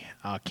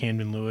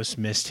 Camden Lewis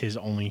missed his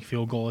only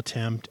field goal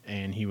attempt,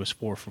 and he was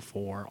 4 for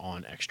 4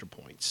 on extra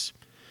points.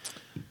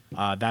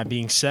 That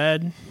being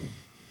said,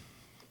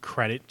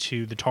 credit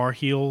to the Tar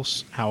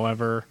Heels.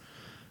 However,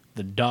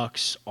 the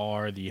Ducks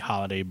are the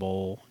Holiday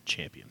Bowl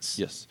champions.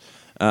 Yes.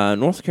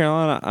 North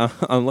Carolina,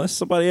 unless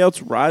somebody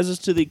else rises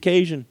to the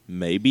occasion,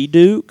 maybe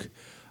Duke.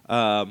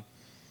 I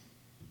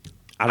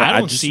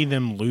don't see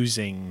them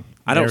losing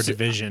their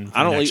division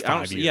for the next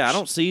 5 years. Yeah, I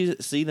don't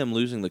see them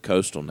losing the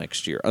Coastal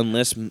next year,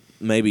 unless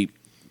maybe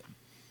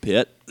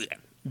Pitt.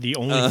 The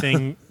only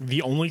thing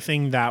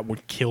that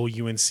would kill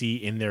UNC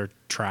in their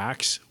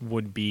tracks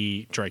would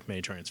be Drake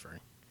May transferring.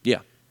 Yeah.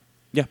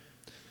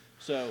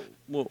 So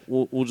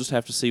we'll just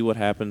have to see what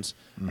happens.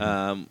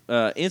 Mm-hmm.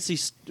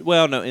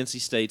 NC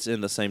State's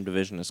in the same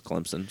division as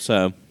Clemson,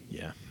 so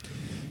yeah.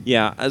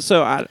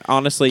 So I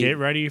honestly get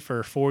ready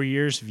for 4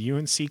 years of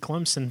UNC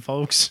Clemson,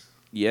 folks.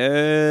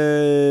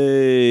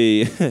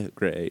 Yay!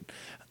 Great.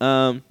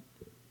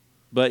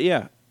 But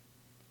yeah,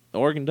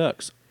 Oregon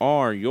Ducks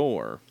are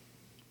your.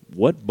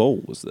 What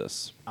bowl was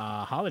this?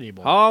 Holiday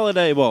Bowl.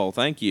 Holiday Bowl.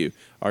 Thank you.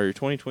 Are your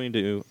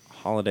 2022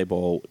 Holiday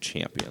Bowl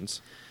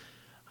champions?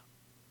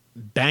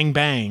 Bang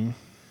bang.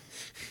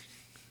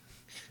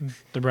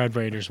 The Red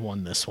Raiders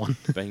won this one.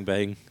 Bang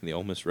bang. The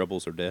Ole Miss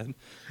Rebels are dead.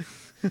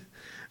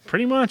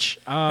 Pretty much.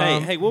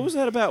 Hey, what was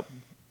that about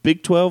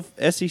Big 12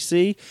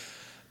 SEC?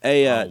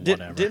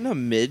 Didn't a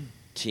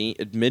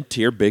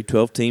mid-tier Big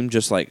 12 team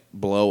just like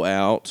blow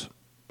out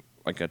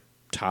like a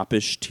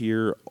top-ish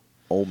tier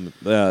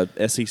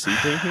SEC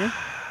team here?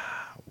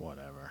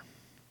 Whatever.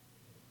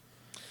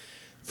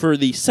 For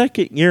the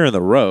second year in a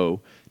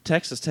row,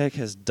 Texas Tech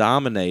has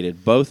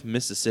dominated both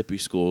Mississippi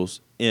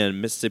schools in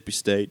Mississippi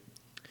State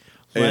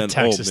Let and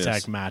Texas Ole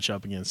Miss. Tech match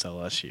up against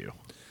LSU.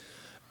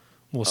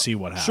 We'll see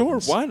what happens. Sure,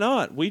 why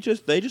not?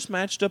 They just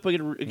matched up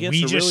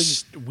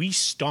against we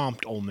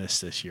stomped Ole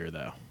Miss this year,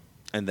 though.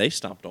 And they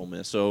stomped Ole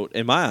Miss. So,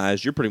 in my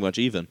eyes, you're pretty much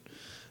even.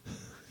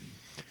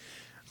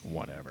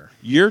 Whatever.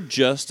 You're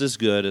just as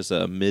good as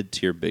a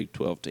mid-tier Big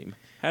 12 team.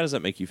 How does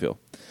that make you feel?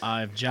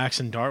 If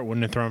Jackson Dart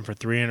wouldn't have thrown for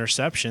 3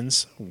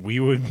 interceptions,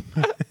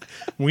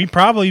 we'd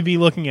probably be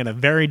looking at a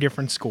very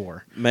different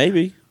score.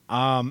 Maybe.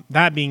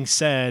 That being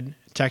said,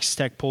 Texas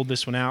Tech pulled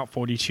this one out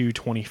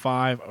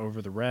 42-25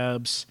 over the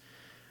Rebs.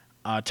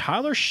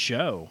 Tyler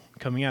Show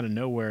coming out of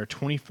nowhere,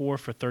 24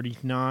 for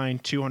 39,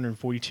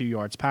 242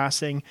 yards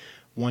passing,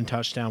 1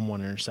 touchdown,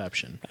 1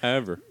 interception.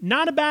 However,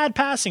 not a bad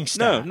passing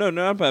stat. No,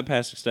 not a bad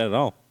passing stat at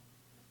all.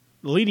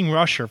 The leading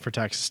rusher for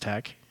Texas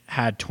Tech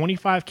had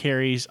 25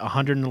 carries,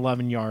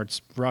 111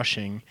 yards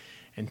rushing,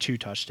 and 2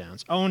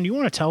 touchdowns. Oh, and do you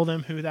want to tell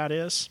them who that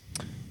is?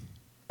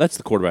 That's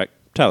the quarterback,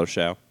 Tyler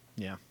Show.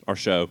 Yeah. Or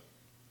Show.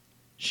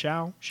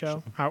 Show?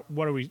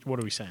 What are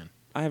we saying?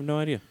 I have no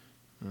idea.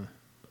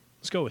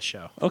 Let's go with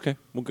Show. Okay,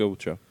 we'll go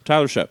with Show.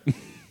 Tyler Show.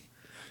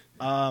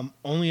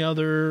 Only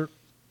other...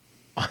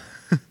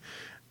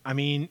 I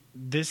mean,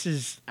 this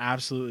is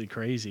absolutely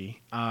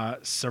crazy.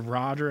 Sir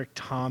Roderick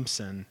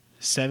Thompson,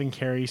 7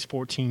 carries,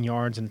 14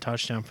 yards, and a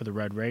touchdown for the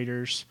Red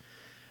Raiders.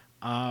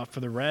 For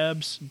the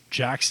Rebs,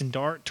 Jackson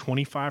Dart,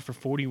 25 for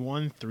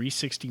 41,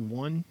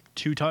 361,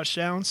 2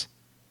 touchdowns,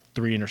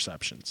 3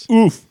 interceptions.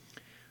 Oof.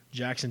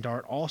 Jackson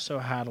Dart also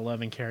had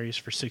 11 carries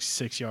for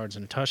 66 yards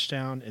and a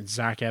touchdown, and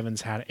Zach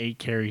Evans had 8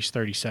 carries,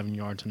 37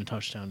 yards, and a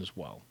touchdown as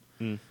well.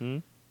 Mm-hmm.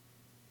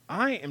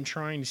 I am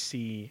trying to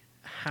see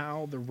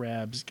how the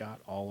Rebs got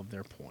all of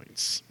their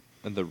points.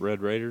 And the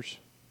Red Raiders?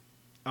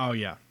 Oh,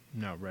 yeah.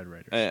 No, Red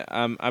Raiders.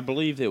 I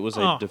believe it was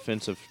a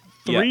defensive...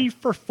 3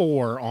 for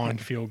 4 on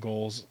field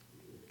goals.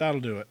 That'll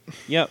do it.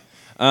 Yep.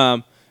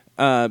 And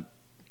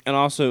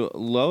also,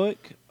 Loic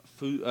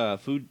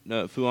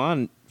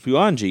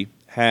Fuanji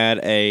had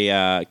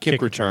a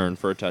kick return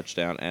for a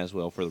touchdown as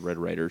well for the Red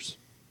Raiders.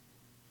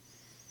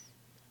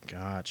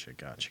 Gotcha.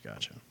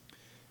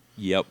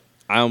 Yep.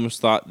 I almost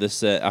thought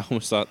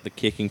the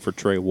kicking for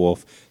Trey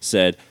Wolf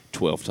said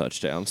 12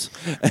 touchdowns.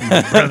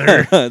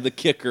 Brother. The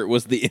kicker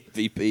was the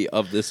MVP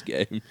of this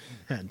game.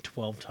 Had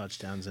 12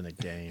 touchdowns in a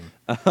game.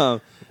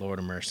 Lord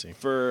of mercy.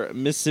 For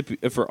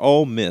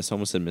Ole Miss, I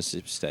almost said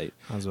Mississippi State.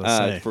 I was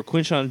about to say. For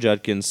Quinshon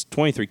Judkins,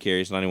 23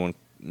 carries,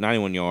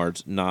 91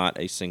 yards, not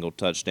a single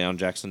touchdown.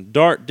 Jackson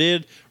Dart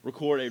did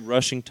record a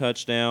rushing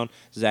touchdown.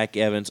 Zach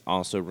Evans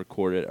also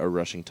recorded a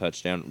rushing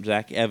touchdown.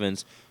 Zach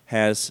Evans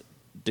has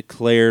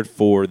declared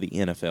for the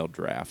NFL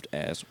draft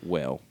as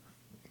well.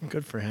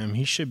 Good for him.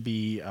 He should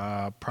be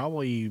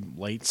probably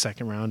late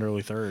second round,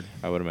 early third.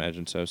 I would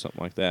imagine so,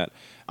 something like that.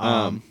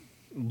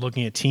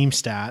 Looking at team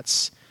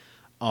stats,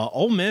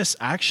 Ole Miss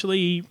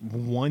actually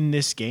won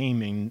this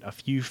game in a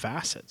few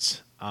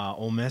facets.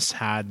 Ole Miss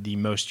had the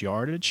most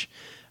yardage.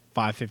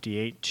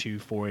 558 to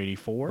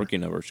 484. Rookie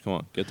numbers. Come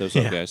on, get those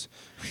up, guys.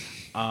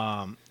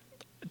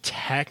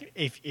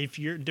 If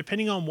you're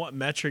depending on what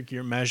metric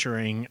you're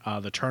measuring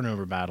the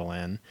turnover battle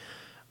in,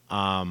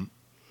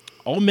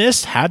 Ole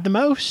Miss had the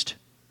most.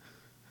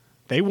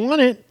 They won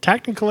it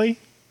technically.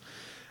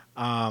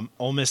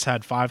 Ole Miss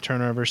had 5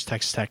 turnovers.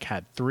 Texas Tech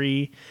had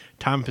 3.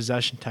 Time of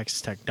possession, Texas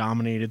Tech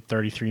dominated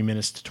 33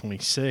 minutes to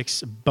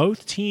 26.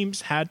 Both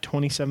teams had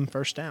 27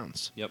 first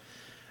downs. Yep.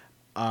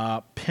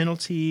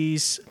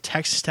 Penalties,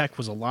 Texas Tech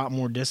was a lot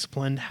more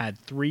disciplined, had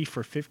 3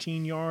 for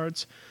 15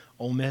 yards.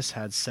 Ole Miss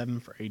had 7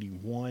 for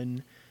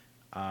 81.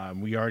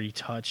 We already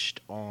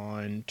touched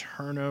on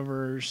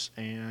turnovers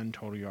and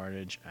total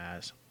yardage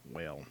as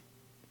well.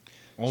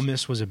 Ole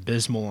Miss was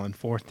abysmal on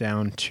 4th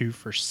down, 2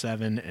 for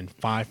 7 and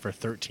 5 for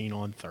 13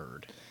 on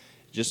 3rd.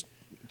 Just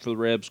for the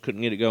Rebs,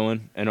 couldn't get it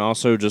going. And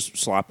also just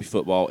sloppy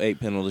football, 8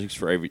 penalties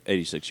for every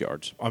 86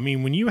 yards. I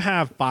mean, when you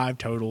have 5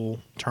 total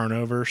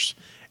turnovers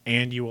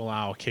and you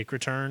allow a kick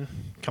return,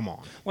 come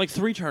on. Like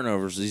 3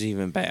 turnovers is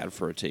even bad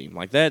for a team.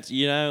 Like that's,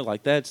 you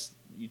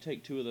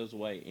take 2 of those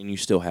away and you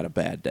still had a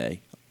bad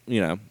day,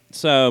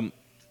 So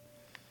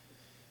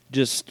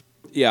just,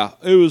 yeah,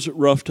 it was a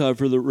rough time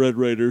for the Red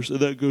Raiders. And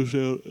that goes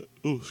down,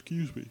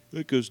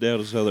 that goes down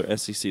as another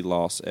SEC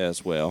loss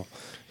as well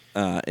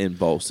in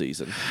bowl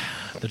season.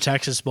 The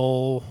Texas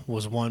Bowl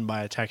was won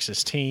by a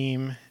Texas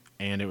team,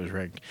 and it was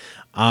rigged.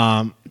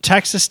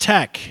 Texas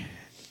Tech,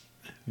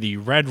 the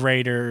Red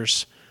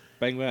Raiders,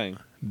 Bang, bang.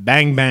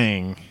 Bang,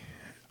 bang,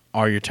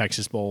 are your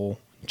Texas Bowl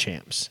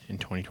champs in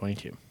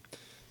 2022.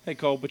 Hey,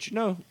 Cole, but you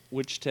know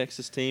which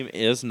Texas team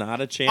is not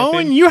a champion? Oh,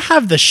 and you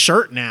have the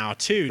shirt now,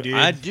 too, dude.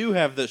 I do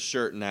have the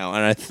shirt now,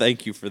 and I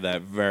thank you for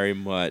that very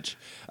much.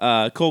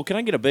 Cole, can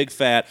I get a big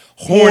fat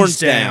horns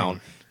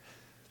down?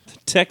 The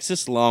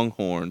Texas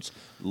Longhorns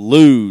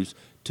lose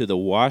to the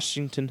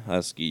Washington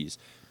Huskies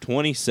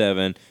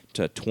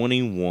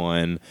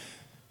 27-21.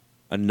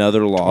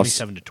 Another loss.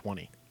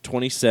 27-20.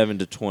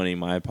 27-20,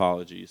 my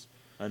apologies.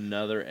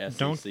 Another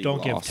SEC loss.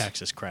 Don't give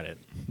Texas credit.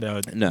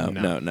 No.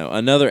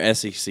 Another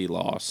SEC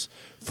loss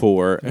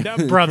for no,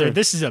 brother.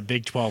 This is a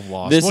Big 12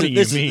 loss. What do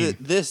you mean?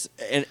 This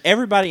and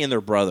everybody and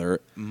their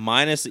brother,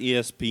 minus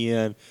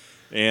ESPN,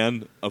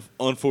 and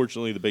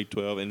unfortunately the Big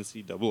 12 and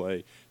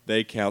NCAA,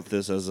 they count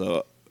this as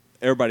a.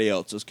 Everybody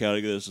else is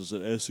counting this as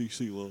an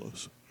SEC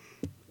loss.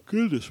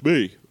 Goodness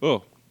me!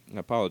 Oh, I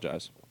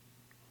apologize.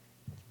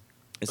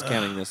 It's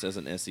counting this as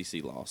an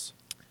SEC loss.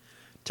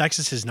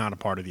 Texas is not a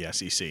part of the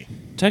SEC.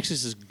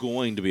 Texas is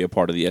going to be a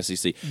part of the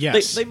SEC.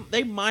 Yes.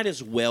 They might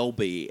as well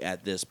be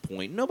at this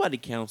point. Nobody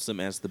counts them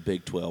as the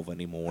Big 12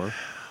 anymore.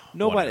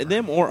 Nobody, Whatever.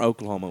 them or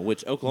Oklahoma,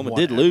 which Oklahoma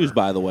Whatever. did lose,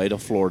 by the way, to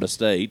Florida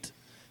State.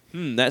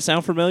 That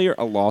sound familiar?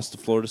 A loss to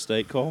Florida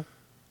State, Cole?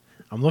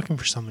 I'm looking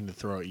for something to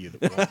throw at you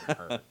that won't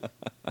hurt.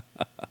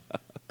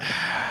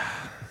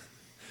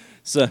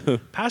 So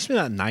Pass me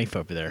that knife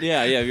over there.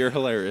 yeah, you're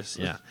hilarious.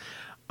 Yeah.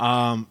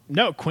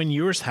 No, Quinn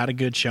Ewers had a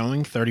good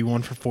showing,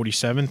 31 for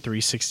 47,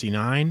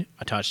 369,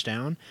 a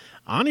touchdown.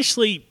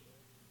 Honestly,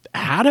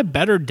 had a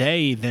better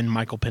day than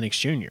Michael Penix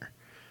Jr.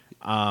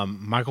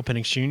 Michael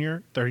Penix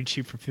Jr.,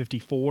 32 for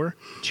 54,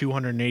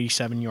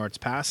 287 yards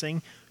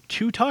passing,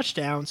 2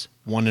 touchdowns,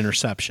 1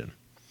 interception.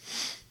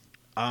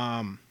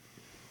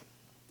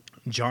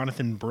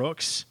 Jonathan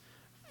Brooks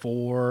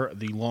for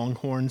the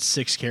Longhorns,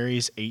 6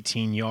 carries,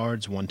 18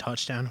 yards, 1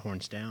 touchdown,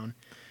 horns down.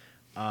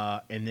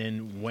 And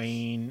then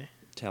Wayne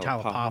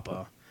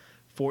Talapapa,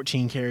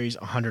 14 carries,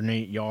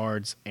 108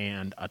 yards,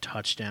 and a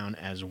touchdown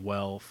as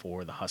well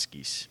for the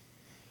Huskies.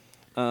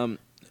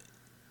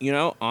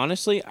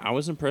 Honestly, I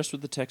was impressed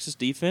with the Texas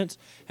defense.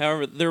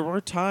 However, there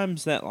were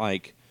times that,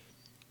 like,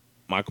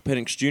 Michael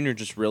Penix Jr.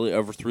 just really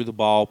overthrew the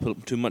ball,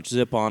 put too much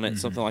zip on it,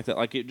 something like that.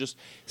 Like, it just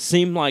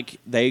seemed like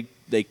they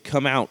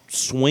come out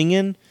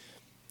swinging,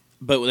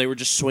 but they were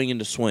just swinging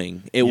to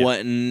swing. It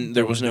wasn't.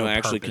 There was no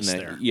actually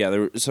connect.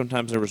 Yeah,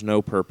 sometimes there was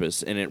no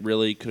purpose, and it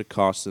really could have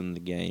cost them the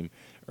game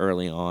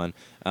early on.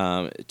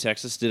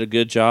 Texas did a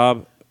good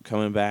job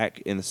coming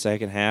back in the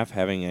second half,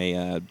 having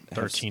a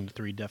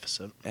 13-3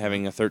 deficit.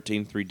 Having a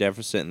 13-3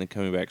 deficit, and then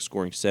coming back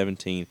scoring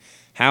 17.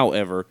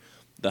 However,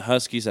 the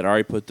Huskies had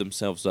already put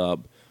themselves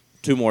up.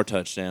 2 more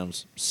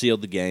touchdowns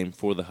sealed the game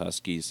for the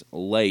Huskies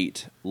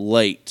late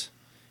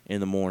in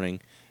the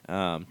morning.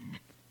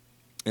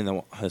 And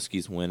the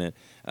Huskies win it.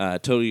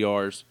 Total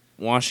yards,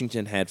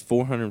 Washington had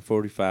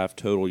 445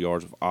 total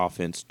yards of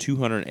offense,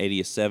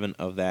 287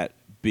 of that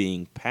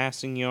being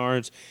passing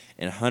yards,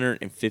 and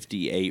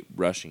 158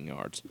 rushing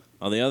yards.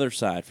 On the other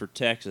side, for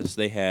Texas,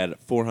 they had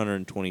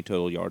 420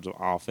 total yards of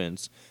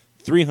offense,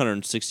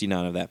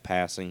 369 of that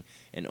passing,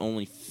 and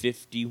only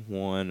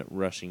 51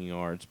 rushing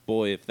yards.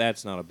 Boy, if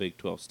that's not a Big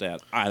 12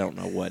 stat, I don't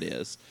know what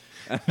is.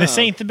 This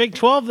ain't the Big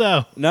 12,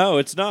 though. No,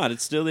 it's not.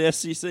 It's still the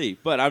SEC.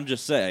 But I'm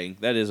just saying,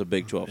 that is a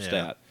Big 12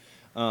 stat.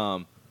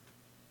 For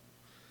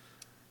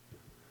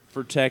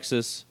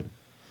Texas,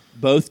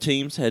 both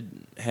teams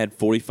had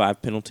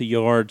 45 penalty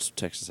yards.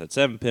 Texas had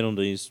 7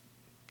 penalties.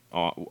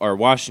 Or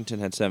Washington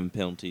had 7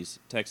 penalties.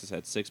 Texas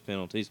had 6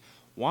 penalties.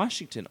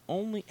 Washington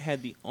only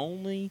had the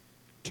only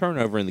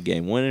turnover in the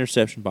game. 1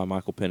 interception by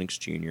Michael Penix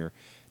Jr.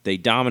 They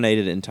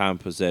dominated in time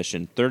of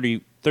possession,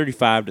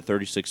 35 to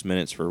 36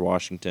 minutes for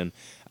Washington,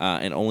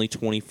 and only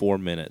 24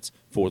 minutes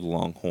for the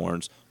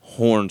Longhorns.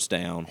 Horns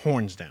down.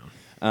 Horns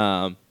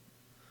down.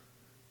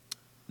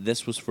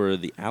 This was for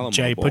the Alamo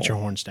Jay, Bowl. put your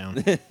horns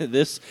down.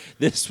 This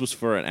was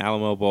for an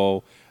Alamo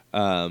Bowl.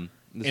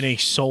 In a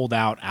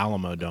sold-out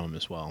Alamo Dome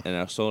as well. And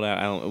I sold out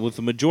Alamo with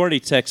the majority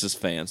Texas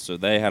fans, so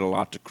they had a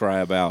lot to cry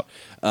about,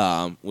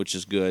 which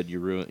is good.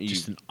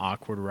 Just an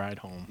awkward ride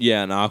home.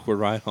 Yeah, an awkward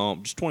ride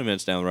home. Just 20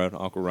 minutes down the road,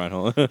 awkward ride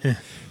home.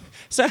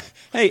 So,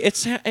 hey,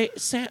 it's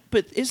sad,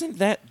 but isn't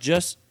that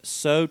just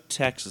so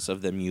Texas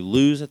of them? You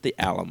lose at the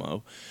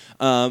Alamo.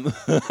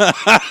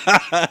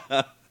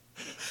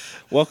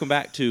 Welcome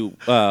back to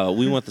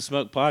We Want the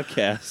Smoke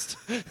podcast.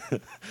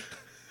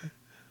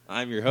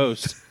 I'm your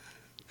host.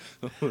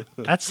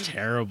 That's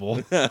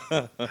terrible.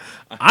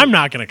 I'm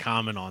not going to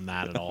comment on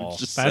that at all.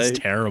 That's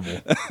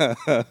terrible.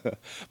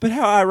 But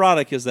how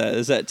ironic is that?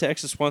 Is that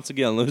Texas once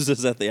again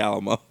loses at the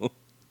Alamo?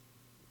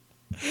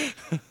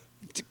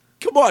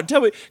 Come on,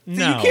 tell me.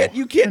 No,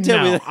 you can't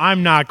tell me that.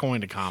 I'm not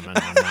going to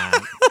comment on that.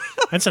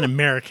 That's an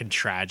American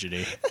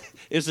tragedy.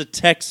 It's a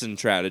Texan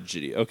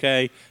tragedy,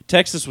 okay?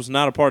 Texas was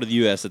not a part of the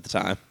U.S. at the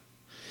time.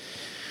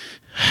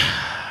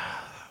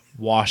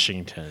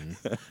 Washington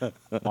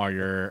are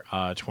your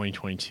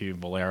 2022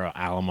 Valero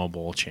Alamo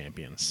Bowl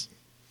champions.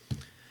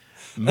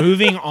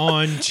 Moving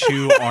on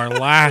to our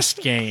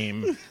last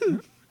game,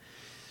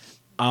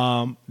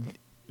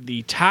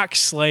 the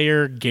Tax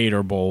Slayer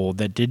Gator Bowl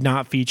that did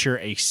not feature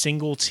a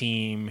single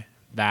team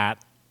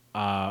that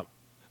I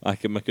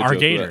can make a are joke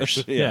Gators.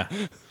 with that. Yeah.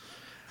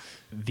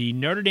 The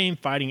Notre Dame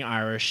Fighting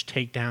Irish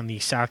take down the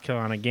South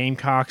Carolina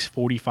Gamecocks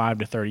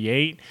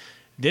 45-38.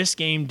 This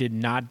game did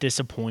not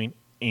disappoint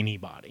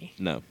anybody.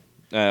 No.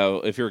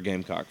 If you're a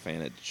Gamecock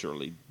fan, it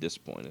surely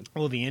disappointed.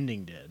 Well, the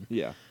ending did.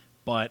 Yeah.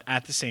 But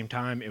at the same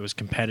time, it was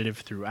competitive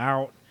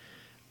throughout,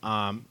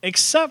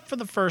 except for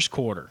the first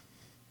quarter.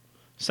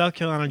 South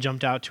Carolina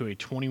jumped out to a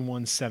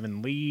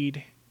 21-7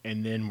 lead,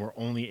 and then were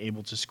only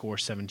able to score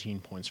 17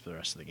 points for the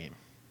rest of the game.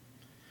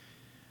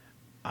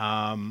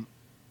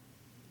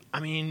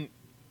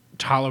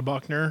 Tyler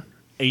Buckner,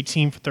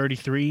 18 for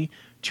 33,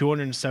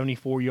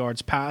 274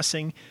 yards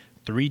passing,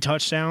 3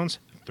 touchdowns,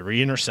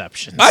 3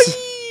 interceptions.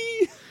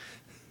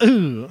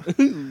 Ooh.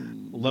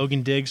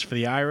 Logan Diggs for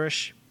the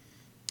Irish,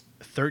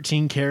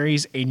 13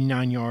 carries,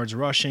 89 yards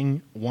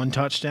rushing, 1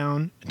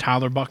 touchdown.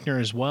 Tyler Buckner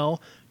as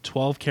well,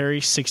 12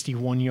 carries,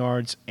 61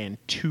 yards, and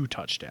 2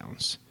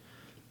 touchdowns.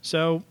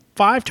 So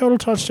 5 total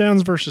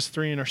touchdowns versus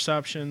 3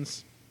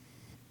 interceptions.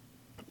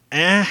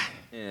 Yeah.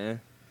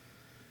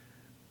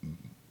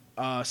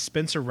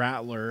 Spencer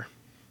Rattler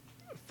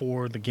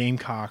for the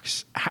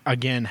Gamecocks,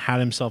 again, had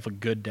himself a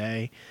good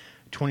day.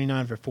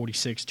 29 for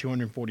 46,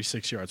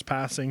 246 yards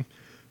passing,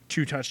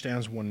 2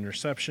 touchdowns, 1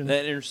 interception.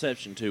 That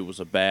interception, too, was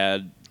a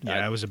bad...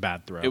 Yeah, it was a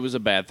bad throw. It was a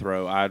bad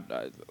throw.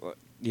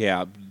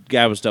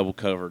 Guy was double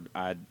covered.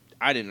 I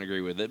didn't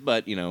agree with it,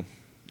 but,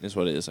 it's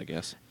what it is, I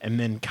guess. And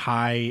then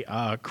Kai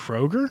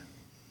Kroger?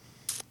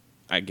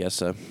 I guess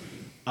so.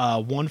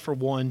 1 for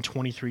 1,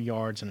 23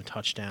 yards and a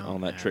touchdown.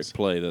 On that trick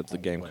play that the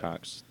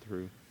Gamecocks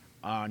threw.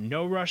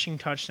 No rushing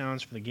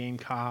touchdowns for the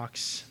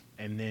Gamecocks.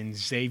 And then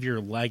Xavier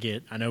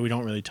Leggett, I know we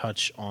don't really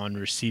touch on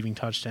receiving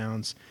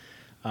touchdowns,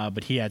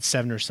 but he had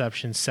 7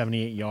 receptions,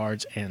 78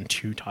 yards, and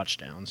 2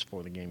 touchdowns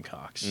for the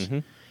Gamecocks.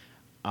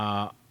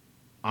 Mm-hmm.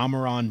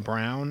 Amaron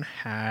Brown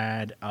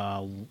had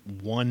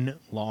 1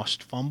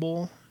 lost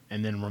fumble,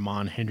 and then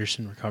Ramon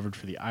Henderson recovered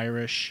for the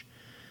Irish.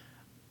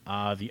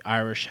 The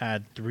Irish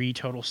had 3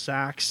 total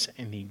sacks,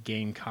 and the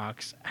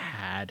Gamecocks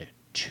had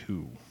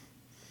 2.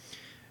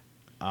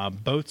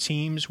 Both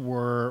teams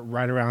were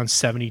right around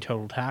 70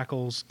 total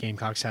tackles.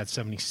 Gamecocks had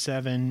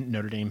 77.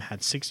 Notre Dame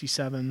had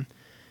 67.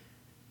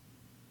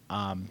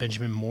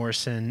 Benjamin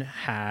Morrison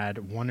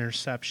had 1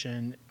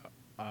 interception.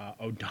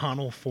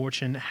 O'Donnell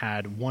Fortune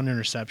had 1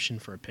 interception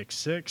for a pick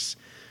 6.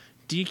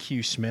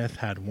 DQ Smith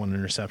had 1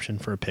 interception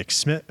for a pick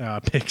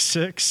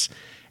 6.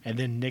 And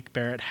then Nick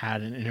Barrett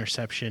had an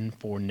interception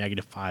for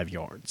 -5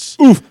 yards.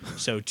 Oof.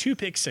 So 2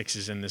 pick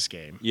 6s in this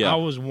game. Yeah. I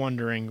was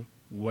wondering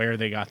where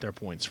they got their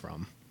points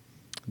from.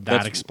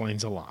 That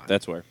explains a lot.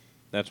 That's where.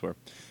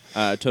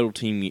 Total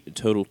team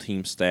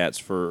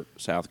stats for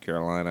South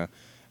Carolina.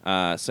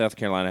 South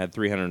Carolina had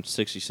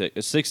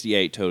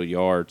 68 total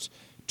yards.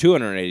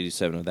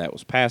 287 of that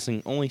was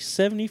passing. Only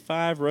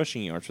 75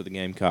 rushing yards for the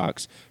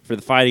Gamecocks. For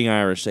the Fighting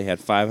Irish, they had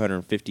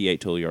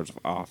 558 total yards of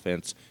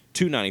offense,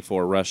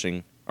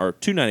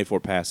 294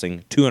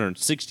 passing,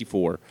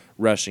 264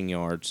 rushing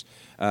yards.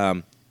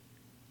 And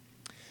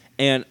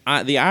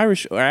the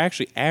Irish are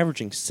actually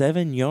averaging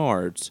 7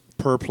 yards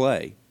per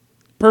play.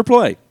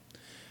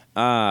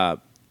 And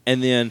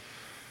then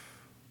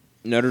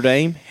Notre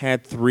Dame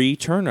had 3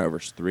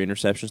 turnovers, 3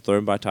 interceptions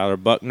thrown by Tyler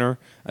Buckner.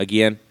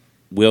 Again,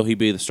 will he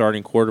be the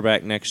starting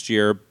quarterback next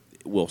year?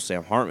 Will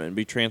Sam Hartman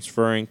be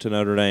transferring to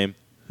Notre Dame?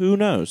 Who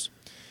knows?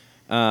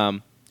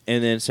 And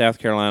then South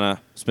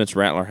Carolina, Spencer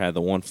Rattler had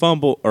the 1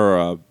 fumble,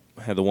 or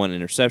had the one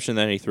interception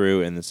that he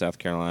threw, and then South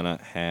Carolina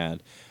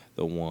had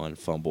the one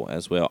fumble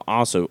as well.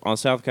 Also, on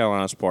South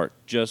Carolina's part,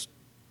 just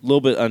a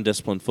little bit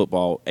undisciplined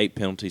football, 8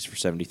 penalties for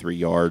 73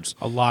 yards.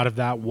 A lot of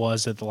that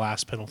was at the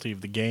last penalty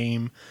of the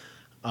game.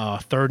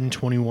 3rd and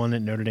 21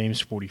 at Notre Dame's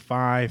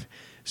 45.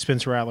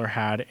 Spencer Rattler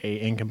had an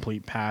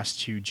incomplete pass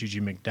to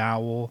Juju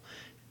McDowell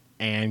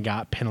and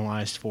got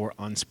penalized for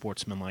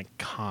unsportsmanlike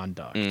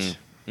conduct.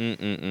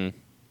 Undisciplined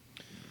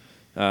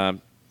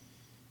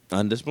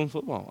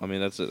football. I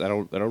mean,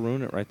 that'll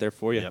ruin it right there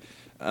for you.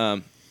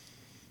 Yep.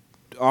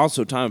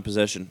 Also, time of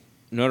possession.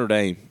 Notre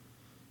Dame,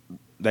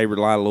 they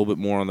rely a little bit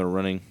more on their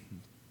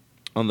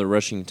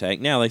rushing attack.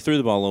 Now, they threw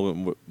the ball a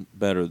little bit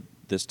better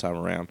this time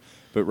around,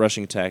 but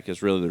rushing attack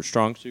is really their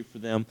strong suit for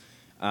them.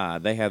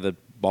 They had the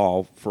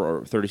ball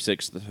for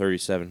 36 to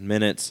 37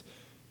 minutes.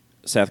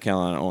 South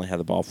Carolina only had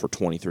the ball for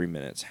 23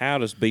 minutes. How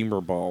does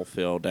Beamer ball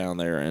feel down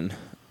there in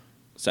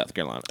South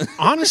Carolina?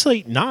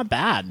 Honestly, not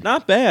bad.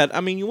 Not bad.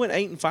 I mean, you went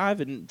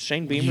 8-5 and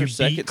Shane Beamer's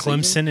second beat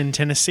Clemson season. and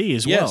Tennessee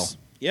as Yes. well.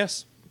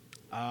 Yes.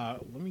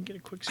 Let me get a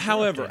quick score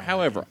However,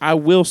 update. I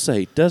will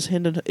say,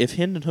 if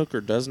Hendon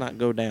Hooker does not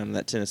go down in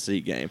that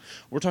Tennessee game,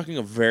 we're talking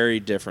a very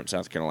different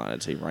South Carolina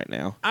team right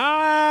now.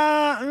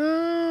 Are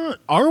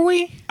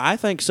we? I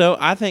think so.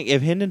 I think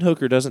if Hendon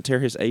Hooker doesn't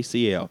tear his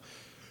ACL,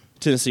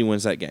 Tennessee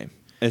wins that game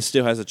and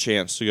still has a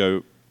chance to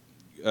go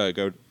to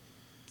the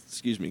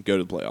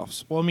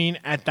playoffs. Well, I mean,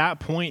 at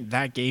that point,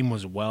 that game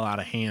was well out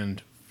of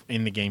hand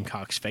in the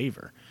Gamecocks'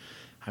 favor.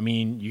 I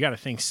mean, you got to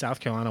think South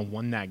Carolina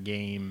won that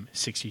game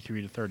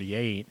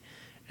 63-38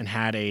 and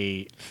had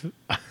they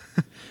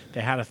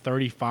had a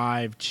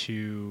 35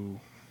 to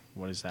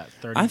what is that?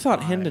 35. I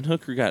thought Hendon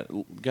Hooker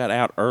got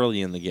out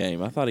early in the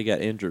game. I thought he got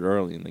injured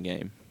early in the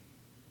game.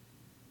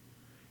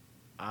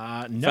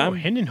 No,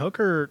 Hendon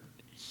Hooker,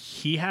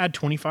 he had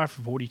 25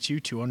 for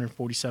 42,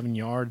 247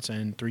 yards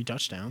and 3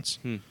 touchdowns.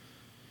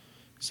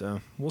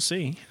 So we'll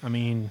see. I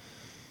mean,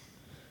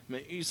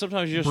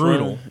 sometimes you just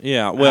brutal.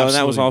 Yeah, well, and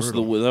that was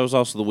Absolutely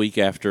also the week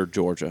after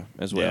Georgia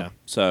as well. Yeah.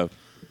 So,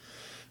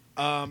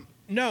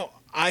 no,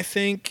 I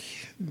think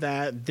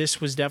that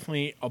this was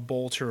definitely a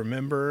bowl to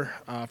remember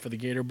for the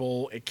Gator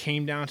Bowl. It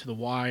came down to the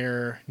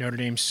wire. Notre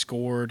Dame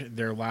scored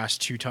their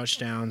last 2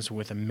 touchdowns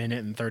with 1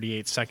 minute and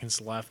 38 seconds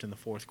left in the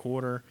fourth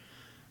quarter,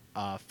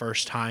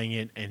 first tying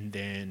it and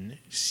then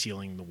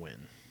sealing the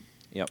win.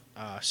 yep.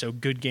 So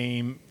good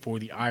game for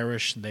the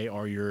Irish. They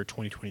are your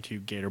 2022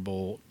 Gator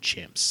Bowl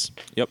champs.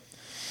 Yep.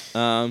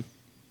 So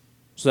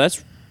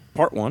that's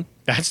part 1.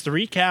 That's the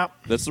recap.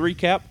 That's the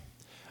recap.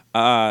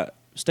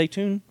 Stay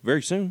tuned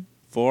very soon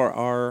for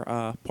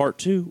our part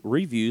 2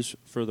 reviews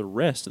for the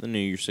rest of the New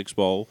Year's Six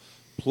Bowl.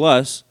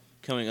 Plus,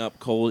 coming up,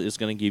 Cole is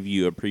going to give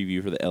you a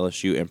preview for the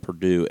LSU and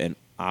Purdue, and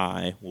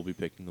I will be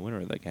picking the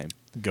winner of that game.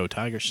 Go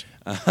Tigers.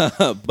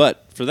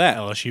 But for that,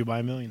 LSU by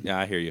 1 million. yeah,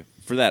 I hear you.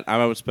 For that, I'm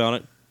Owen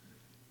Spelnick,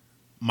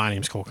 My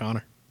name's Cole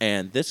Connor.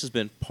 and this has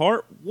been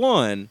part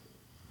 1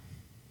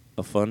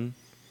 of Fun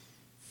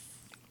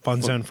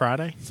Funzone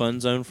Friday.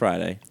 Zone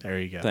Friday. There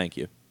you go. Thank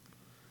you.